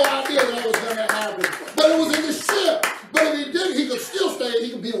had no idea that was going to happen. But it was in the ship. But if he did, he could still stay.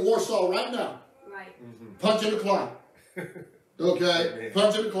 He could be in Warsaw right now. Right. Punching the clock. Okay?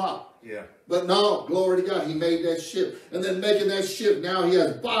 Punching the clock. Yeah. But no, glory to God, he made that shift. And then making that shift, now he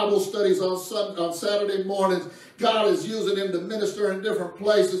has Bible studies on Saturday mornings. God is using him to minister in different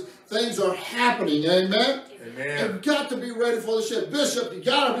places. Things are happening. Amen? Amen. You've got to be ready for the shift. Bishop, you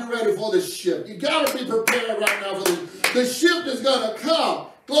got to be ready for this shift. You got to be prepared right now for this. The shift is going to come.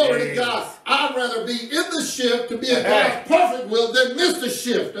 Glory to God. I'd rather be in the shift to be in God's perfect will than miss the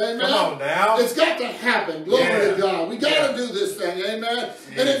shift. Amen. Come on now. It's got to happen. Glory to God. We got to do this thing. Amen.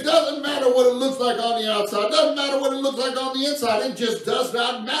 And it doesn't matter what it looks like on the outside. It doesn't matter what it looks like on the inside. It just does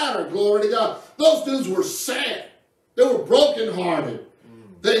not matter. Glory to God. Those dudes were sad. They were brokenhearted.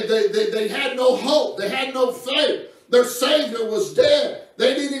 They had no hope. They had no faith. Their Savior was dead.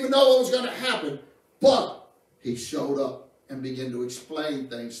 They didn't even know what was going to happen. But he showed up and began to explain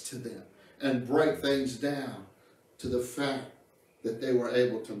things to them and break things down to the fact that they were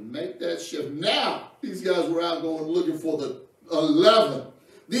able to make that shift. Now, these guys were out going looking for the 11,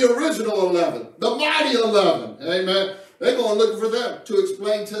 the original 11, the mighty 11. Amen. They're going looking for them to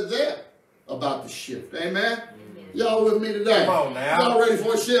explain to them about the shift. Amen. Y'all with me today? Come on now. Y'all ready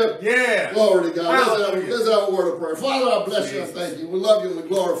for a shift? Yeah. Glory to God. Let's have a word of prayer. Father, I bless you and thank you. We love you and we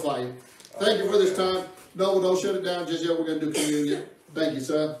glorify you. Thank you for this time. No, don't shut it down just yet. We're going to do communion. Thank you,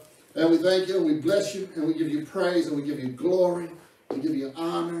 sir. And we thank you and we bless you and we give you praise and we give you glory. We give you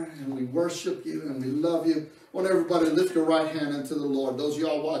honor and we worship you and we love you. I want everybody to lift your right hand unto the Lord. Those of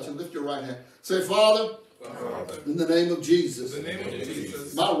y'all watching, lift your right hand. Say, Father, in the name of Jesus,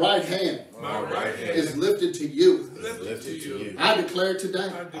 my right hand is lifted to you. I declare today,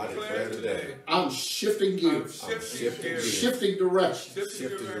 I'm shifting gears, shifting direction,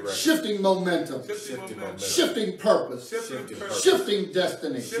 shifting momentum, shifting purpose, shifting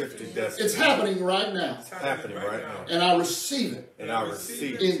destiny. It's happening right now. And I receive it.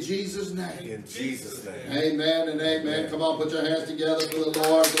 In Jesus' name. Amen and amen. Come on, put your hands together for the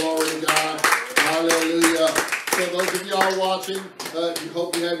Lord. Glory to God. Hallelujah. So those of y'all watching,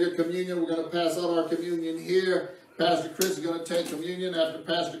 hope you have your communion. We're going to pass out our communion here. Pastor Chris is going to take communion. After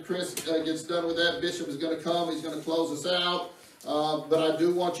Pastor Chris gets done with that, Bishop is going to come. He's going to close us out. But I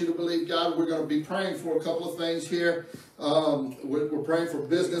do want you to believe God. We're going to be praying for a couple of things here. We're praying for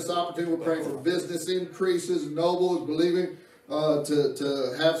business opportunity. We're praying for business increases. Noble is believing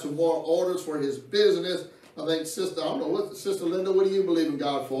to have some more orders for his business. I think Sister Linda, what do you believe in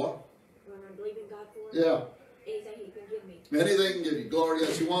God for? Yeah. Anything he can give me. Anything he can give you. Glory to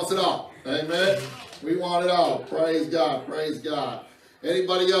God. She wants it all. Amen. We want it all. Praise God. Praise God.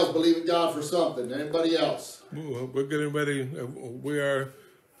 Anybody else believe in God for something? Anybody else? We're getting ready. We are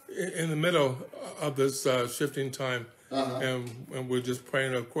in the middle of this shifting time. And we're just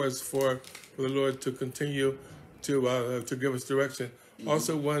praying, of course, for the Lord to continue to give us direction.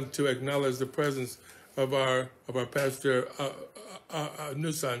 Also want to acknowledge the presence of our pastor,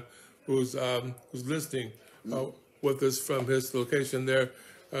 new son, who's listening with us from his location there.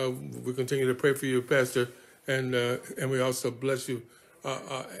 We continue to pray for you, Pastor, and we also bless you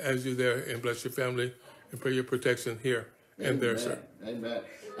as you there and bless your family and pray your protection here and there, sir. Amen.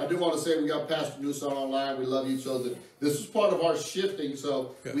 I do want to say we got Pastor Newsom online. We love you. So this is part of our shifting.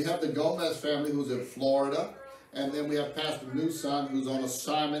 So we have the Gomez family who's in Florida. And then we have Pastor Newsom who's on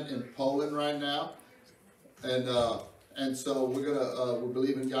assignment in Poland right now. And so we're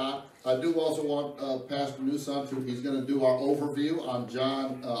believing God. I do also want Pastor Newsom to, he's going to do our overview on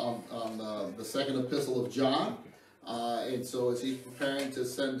John, on the second epistle of John. And so as he's preparing to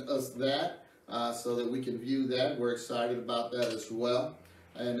send us that, so that we can view that, we're excited about that as well.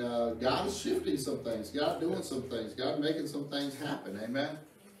 And God is shifting some things. God doing some things. God making some things happen. Amen.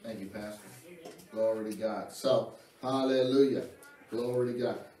 Thank you, Pastor. Glory to God. So, hallelujah. Glory to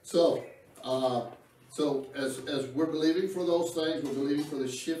God. So, as we're believing for those things, we're believing for the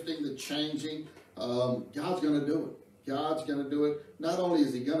shifting, the changing. God's going to do it. God's going to do it. Not only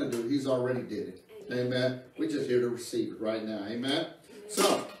is he going to do it, he's already did it. Amen. We're just here to receive it right now. Amen.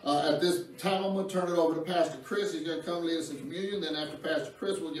 So, at this time, I'm going to turn it over to Pastor Chris. He's going to come lead us in communion. Then after Pastor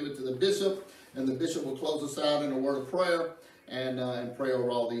Chris, we'll give it to the bishop. And the bishop will close us out in a word of prayer. And pray over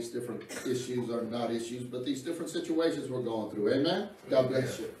all these different issues, or not issues, but these different situations we're going through. Amen? God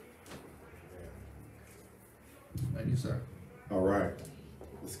bless you. Thank you, sir. All right.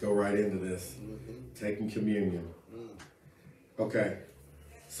 Let's go right into this. Taking communion. Okay.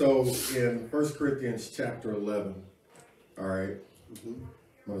 So in 1 Corinthians chapter 11, all right, I'm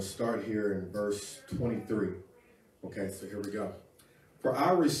going to start here in verse 23. Okay, so here we go. For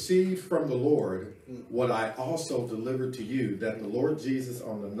I received from the Lord what I also delivered to you, that the Lord Jesus,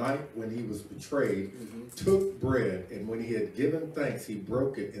 on the night when he was betrayed, took bread, and when he had given thanks, he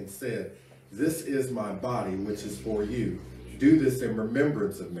broke it and said, "This is my body, which is for you. Do this in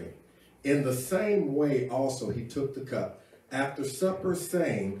remembrance of me." In the same way also he took the cup after supper,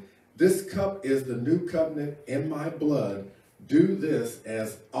 saying, "This cup is the new covenant in my blood. Do this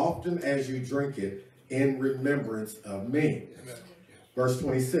as often as you drink it in remembrance of me." Amen. Verse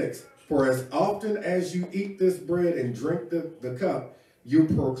 26, for as often as you eat this bread and drink the cup, you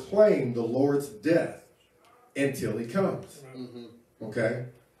proclaim the Lord's death until he comes. Okay?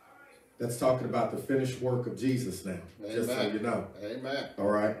 That's talking about the finished work of Jesus now. Amen. Just so you know. Amen. All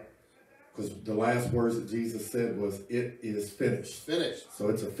right? Because the last words that Jesus said was, "It is finished." Finished. So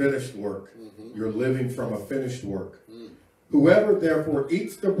it's a finished work. You're living from a finished work. Whoever therefore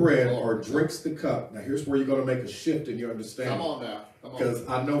eats the bread or drinks the cup. Now here's where you're going to make a shift in your understanding. Come on now. Because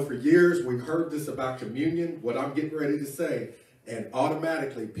I know for years we've heard this about communion, what I'm getting ready to say, and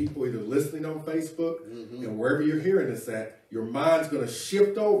automatically people either listening on Facebook and wherever you're hearing this at, your mind's going to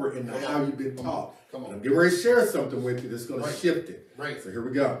shift over into how you've been taught. Come on. I'm getting ready to share something with you that's going to shift it. Right. So here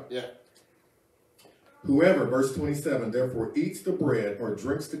we go. Yeah. Whoever, verse 27, therefore eats the bread or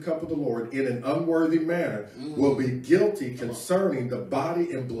drinks the cup of the Lord in an unworthy manner will be guilty concerning the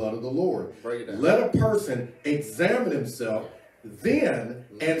body and blood of the Lord. Break it down. Let a person examine himself then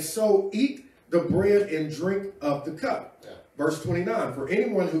and so eat the bread and drink of the cup. Yeah. Verse 29, for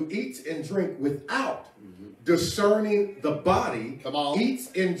anyone who eats and drinks without discerning the body eats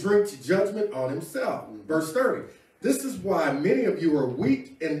and drinks judgment on himself. Verse 30, this is why many of you are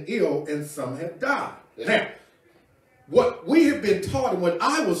weak and ill and some have died. Now, what we have been taught and what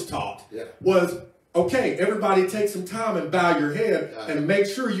I was taught was, okay, everybody take some time and bow your head and make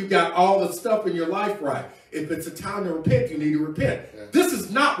sure you got all the stuff in your life right. If it's a time to repent, you need to repent. This is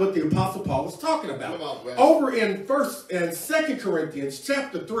not what the Apostle Paul is talking about. Over in 1st and 2nd Corinthians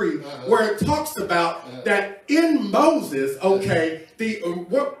chapter 3, where it talks about that in Moses, okay,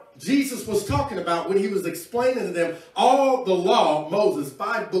 what Jesus was talking about when he was explaining to them all the law, Moses,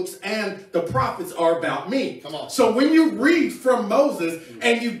 5 books, and the prophets are about me. Come on. So when you read from Moses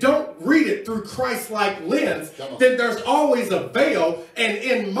and you don't read it through Christ-like lens, then there's always a veil. And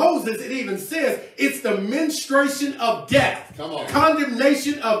in Moses, it even says it's the menstruation of death,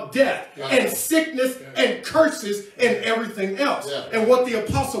 condemnation of death, and sickness and curses and everything else. And what the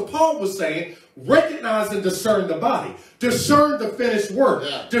Apostle Paul was saying, recognize and discern the body. Discern the finished work.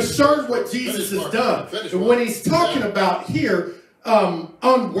 Discern what Jesus has done. And when he's talking about here,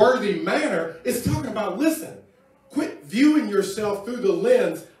 unworthy manner, it's talking about, listen, quit viewing yourself through the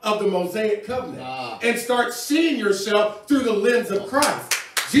lens of the Mosaic covenant and start seeing yourself through the lens of Christ.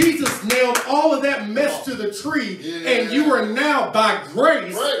 Jesus nailed all of that mess to the tree, and you are now, by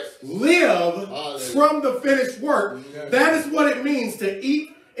grace, live from the finished work. That is what it means to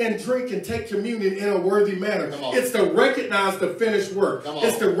eat and drink and take communion in a worthy manner. It's to recognize the finished work.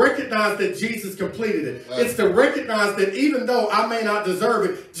 It's to recognize that Jesus completed it. It's to recognize that even though I may not deserve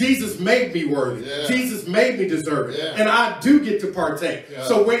it, Jesus made me worthy. Jesus made me deserve it. And I do get to partake.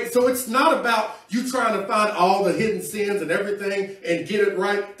 So it's not about you trying to find all the hidden sins and everything and get it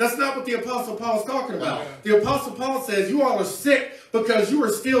right. That's not what the Apostle Paul is talking about. The Apostle Paul says you all are sick because you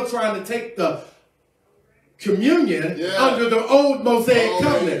are still trying to take the communion under the old Mosaic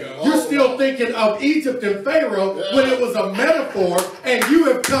covenant. You're still thinking of Egypt and Pharaoh when it was a metaphor, and you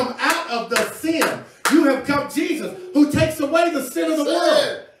have come out of the sin. You have come, Jesus, who takes away the sin of the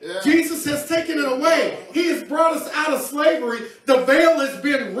world. Jesus has taken it away. He has brought us out of slavery. The veil has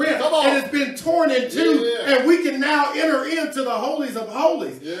been rent and has been torn in two, and we can now enter into the holies of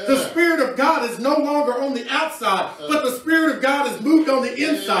holies. The Spirit of God is no longer on the outside, but the Spirit of God has moved on the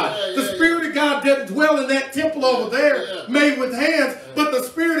inside. The Spirit of God didn't dwell in that temple over there made with hands, but the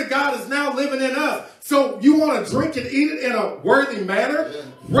Spirit of God is now living in us. So you want to drink and eat it in a worthy manner?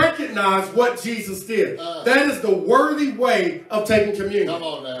 Recognize what Jesus did. That is the worthy way of taking communion. Come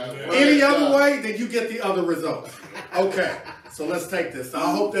on now. Any other way, then you get the other result. Okay, so let's take this.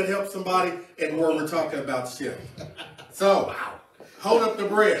 I hope that helps somebody in where we're talking about shift. So, hold up the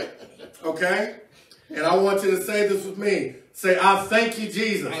bread, okay? And I want you to say this with me. Say, I thank you,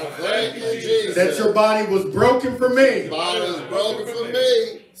 Jesus. I thank you, Jesus. That your body was broken for me. Your body was broken for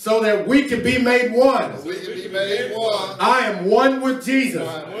me. So that we can be made one. We can be made one. I am one with Jesus.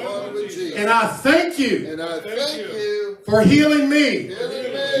 I am one with Jesus. And I thank you. And I thank you for healing me.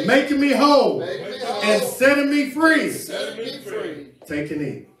 Making me whole. And setting me free. Setting me free. Take and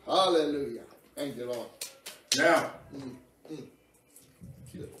eat. Hallelujah. Thank you, Lord. Now,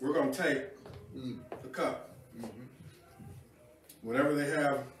 we're going to take the cup. Whenever they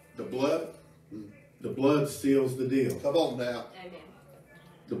have the blood seals the deal. Come on now. Amen.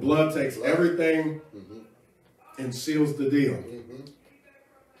 The blood takes everything and seals the deal.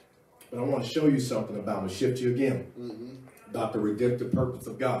 But I want to show you something about, I'm going to shift you again, about the redemptive purpose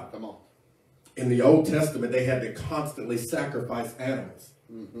of God. Come on. In the Old Testament, they had to constantly sacrifice animals.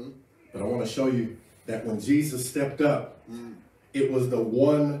 But I want to show you that when Jesus stepped up, it was the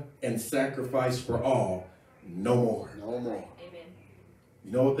one and sacrifice for all, no more. No more. Amen.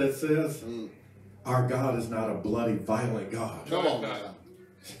 You know what that says? Our God is not a bloody, violent God. Come on now.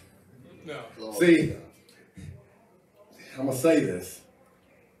 No. See, I'm going to say this.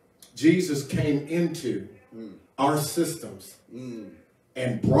 Jesus came into our systems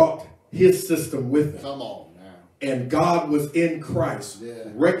and brought his system with him. Come on now. And God was in Christ,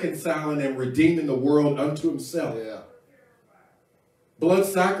 reconciling and redeeming the world unto himself. Blood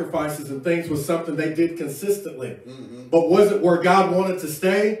sacrifices and things was something they did consistently. But was it where God wanted to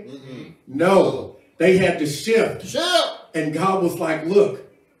stay? No. They had to shift. And God was like, look,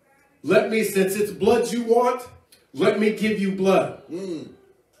 let me, since it's blood you want, let me give you blood.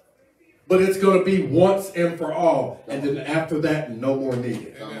 But it's going to be once and for all. And then after that, no more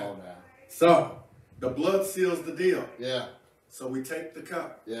needed. Come on now. So, the blood seals the deal. So we take the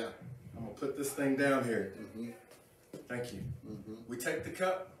cup. I'm going to put this thing down here. Thank you. We take the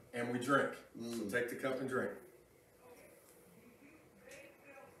cup and we drink. So take the cup and drink.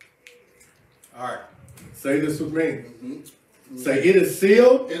 All right. Say this with me. Say, it is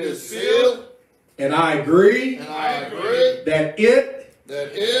sealed. It is sealed. And I agree. And I agree. That it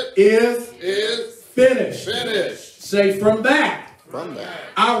is finished. Finished. Say, from that. From that.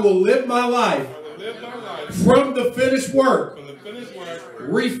 I will live my life. From the finished work.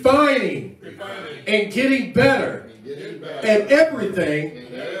 Refining. And getting better. And everything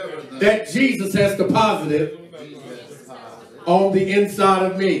that Jesus has deposited on the inside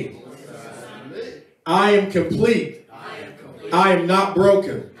of me. I am complete. I am not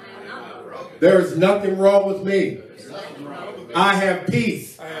broken. There is nothing wrong with me. I have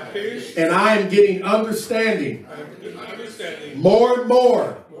peace. And I am getting understanding more and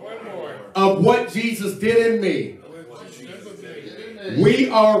more of what Jesus did in me. We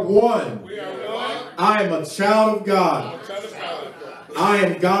are one. I am a child of God. I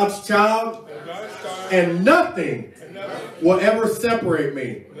am God's child. And nothing will ever separate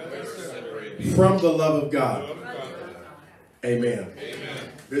me from the love of God. Amen.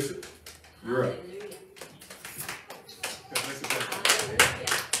 Bishop, you're up.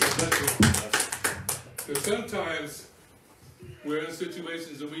 Because sometimes we're in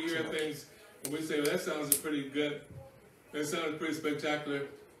situations and we hear things and we say, well, that sounds pretty good. That sounds pretty spectacular.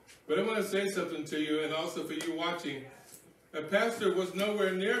 But I want to say something to you, and also for you watching. A pastor was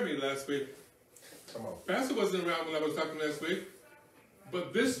nowhere near me last week. Come on. Pastor wasn't around when I was talking last week.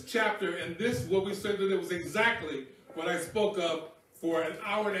 But this chapter and this, what we said, that it was exactly what I spoke of for an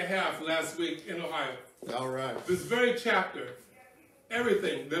hour and a half last week in Ohio. All right. This very chapter,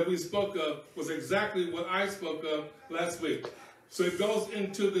 everything that we spoke of was exactly what I spoke of last week. So it goes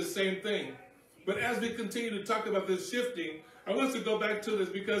into the same thing. But as we continue to talk about this shifting, I want us to go back to this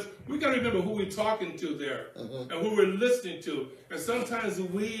because we got to remember who we're talking to there and who we're listening to. And sometimes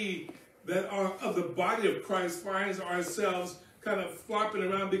we that are of the body of Christ finds ourselves kind of flopping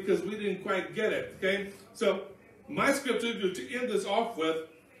around because we didn't quite get it, okay? So my scripture to end this off with,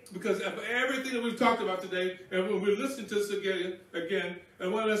 because of everything that we've talked about today, and when we're listening to this again, I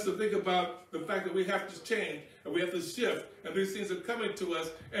want us to think about the fact that we have to change, and we have to shift, and these things are coming to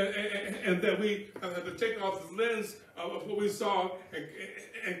us, and that we have to take off the lens of what we saw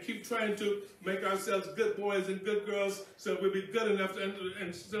and keep trying to make ourselves good boys and good girls so we'll be good enough to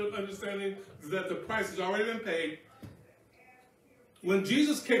and still understanding that the price has already been paid. When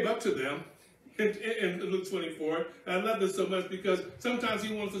Jesus came up to them, in Luke 24, and I love this so much because sometimes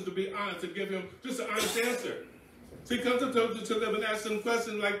he wants us to be honest, to give him just an honest answer. So he comes up to them and asks them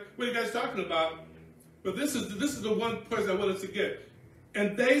questions like, what are you guys talking about? But this is the one place I want us to get.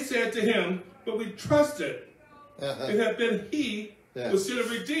 And they said to him, but we trusted it had been he who should have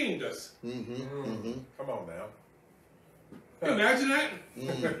redeemed us. Come on now. Can you imagine that?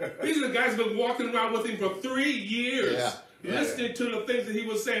 These are the guys who've been walking around with him for 3 years. Listening to the things that he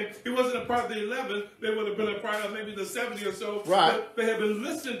was saying. He wasn't a part of the 11. They would have been a part of maybe the 70 or so. Right. But they had been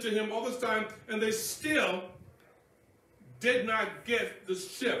listening to him all this time, and they still did not get the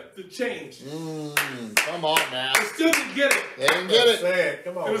shift, the change. Come on now. They still didn't get it. They didn't get it. Say it.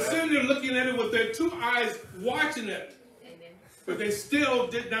 Come on, They were man. sitting there looking at it with their 2 eyes, watching it. But they still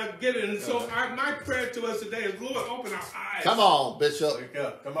did not get it. And so my prayer to us today is, Lord, open our eyes. Come on, Bishop. Wake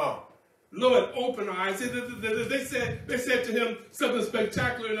up. Come on. Lord, open our eyes. They said to him something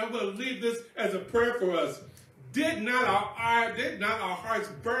spectacular, and I'm going to leave this as a prayer for us. Did not our hearts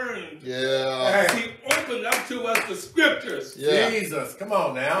burn? Yeah. As he opened up to us the scriptures. Yeah. Jesus. Come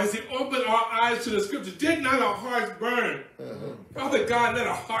on now. As he opened our eyes to the scriptures. Did not our hearts burn? Father God, let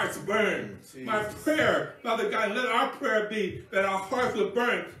our hearts burn. My prayer, Father God, let our prayer be that our hearts would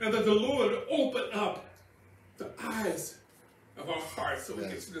burn and that the Lord would open up the eyes of our hearts so we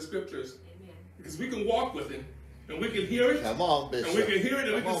can see the scriptures. Because we can walk with him and we can hear it. Come on, Bishop. And we can hear it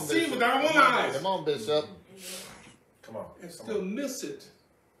and we Come can on, see Bishop. with our own Come on. eyes. Come on, Bishop. Come on. And still miss it.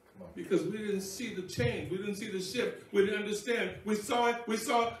 Because we didn't see the change. We didn't see the shift. We didn't understand. We saw it. We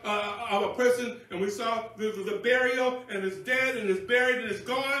saw a person and we saw the burial and it's dead and it's buried and it's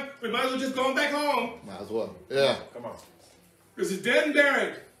gone. We might as well just go back home. Might as well. Yeah. Come on. Because it's dead and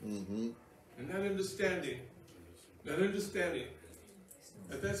buried. And not understanding. And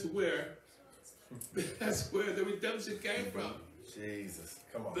that's where the redemption came from. Jesus.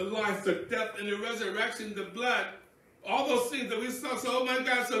 Come on. The life, the death, and the resurrection, the blood. All those things that we saw, so oh my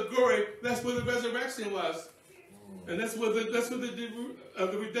God, so glory, that's where the resurrection was. And that's where the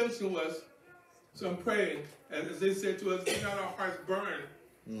redemption was. So I'm praying, and as they said to us, let our hearts burn.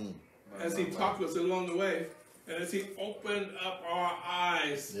 As he talked to us along the way, and as he opened up our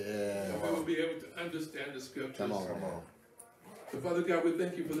eyes, we will be able to understand the scriptures. Come on. So Father God, we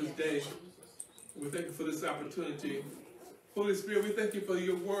thank you for this day. We thank you for this opportunity. Holy Spirit, we thank you for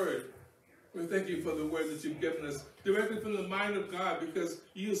your word. We thank you for the word that you've given us directly from the mind of God, because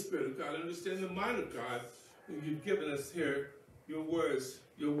you, Spirit of God, understand the mind of God. And you've given us here your words.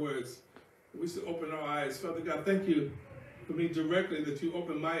 We should open our eyes. Father God, thank you for me directly that you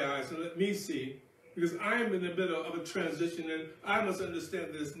open my eyes and let me see, because I am in the middle of a transition and I must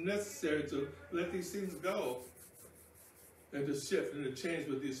understand that it's necessary to let these things go and to shift and to change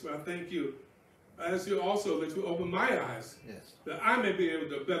with these. So I thank you. I ask you also that you open my eyes, that I may be able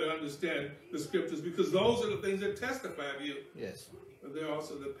to better understand the scriptures, because those are the things that testify of you. But they're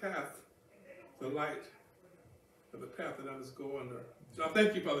also the path, the light, and the path that I must go under. So I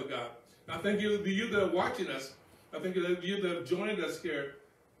thank you, Father God. I thank you that are watching us. I thank you that have joined us here.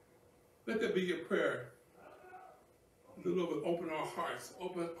 Let that be your prayer. The Lord will open our hearts,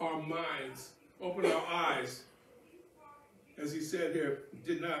 open our minds, open our eyes. As he said here,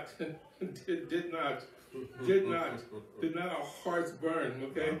 did not our hearts burn,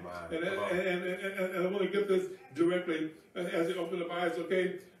 okay? And I want to get this directly as they open up eyes,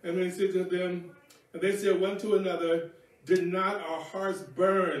 okay? And then he said to them, and they said one to another, did not our hearts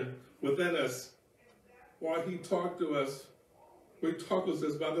burn within us while he talked to us? He talked with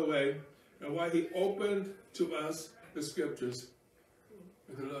us, by the way, and while he opened to us the scriptures.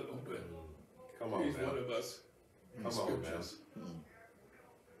 And the Lord opened. Come on, He's man. one of us. Come on, man.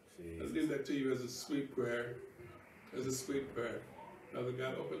 I leave that to you as a sweet prayer. As a sweet prayer. Father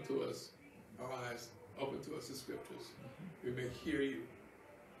God, open to us our eyes. Open to us the scriptures. we may hear you,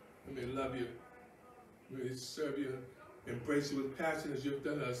 we may love you, we may serve you, embrace you with passion as you've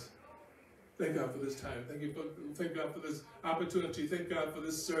done us. Thank God for this time. Thank God for this opportunity. Thank God for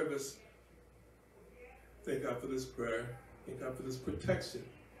this service. Thank God for this prayer. Thank God for this protection.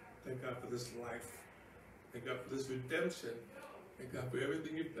 Thank God for this life. Thank God for this redemption. Thank God for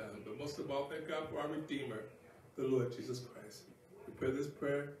everything you've done. But most of all, thank God for our Redeemer, the Lord Jesus Christ. We pray this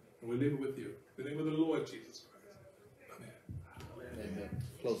prayer and we leave it with you. In the name of the Lord Jesus Christ. Amen. Amen.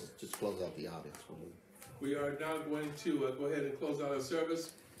 Just close out the audience for me. We are now going to go ahead and close out our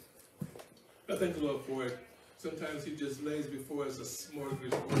service. I thank the Lord for it. Sometimes He just lays before us a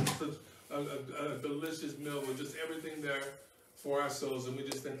smorgasbord, such a delicious meal with just everything there for our souls, and we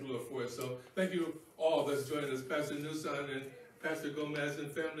just thank the Lord for it. So thank you all that's joining us, Pastor Newson and Pastor Gomez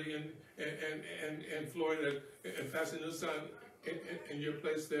and family in Florida, and Pastor Newson in your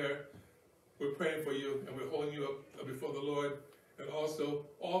place there. We're praying for you, and we're holding you up before the Lord. And also,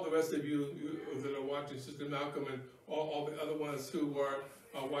 all the rest of you that are watching, Sister Malcolm, and all the other ones who are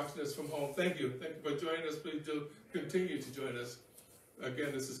watching us from home, thank you. Thank you for joining us. Please do continue to join us.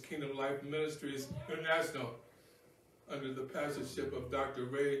 Again, this is Kingdom Life Ministries International, under the pastorship of Dr.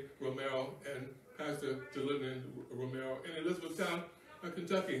 Ray Romero and Pastor Jelena Romero in Elizabethtown,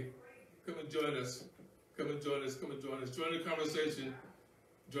 Kentucky. Come and join us. Come and join us. Come and join us. Join the conversation.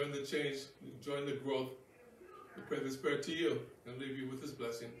 Join the change. Join the growth. We pray this prayer to you and leave you with this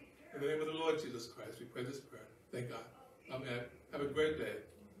blessing. In the name of the Lord Jesus Christ, we pray this prayer. Thank God. Amen. Have a great day.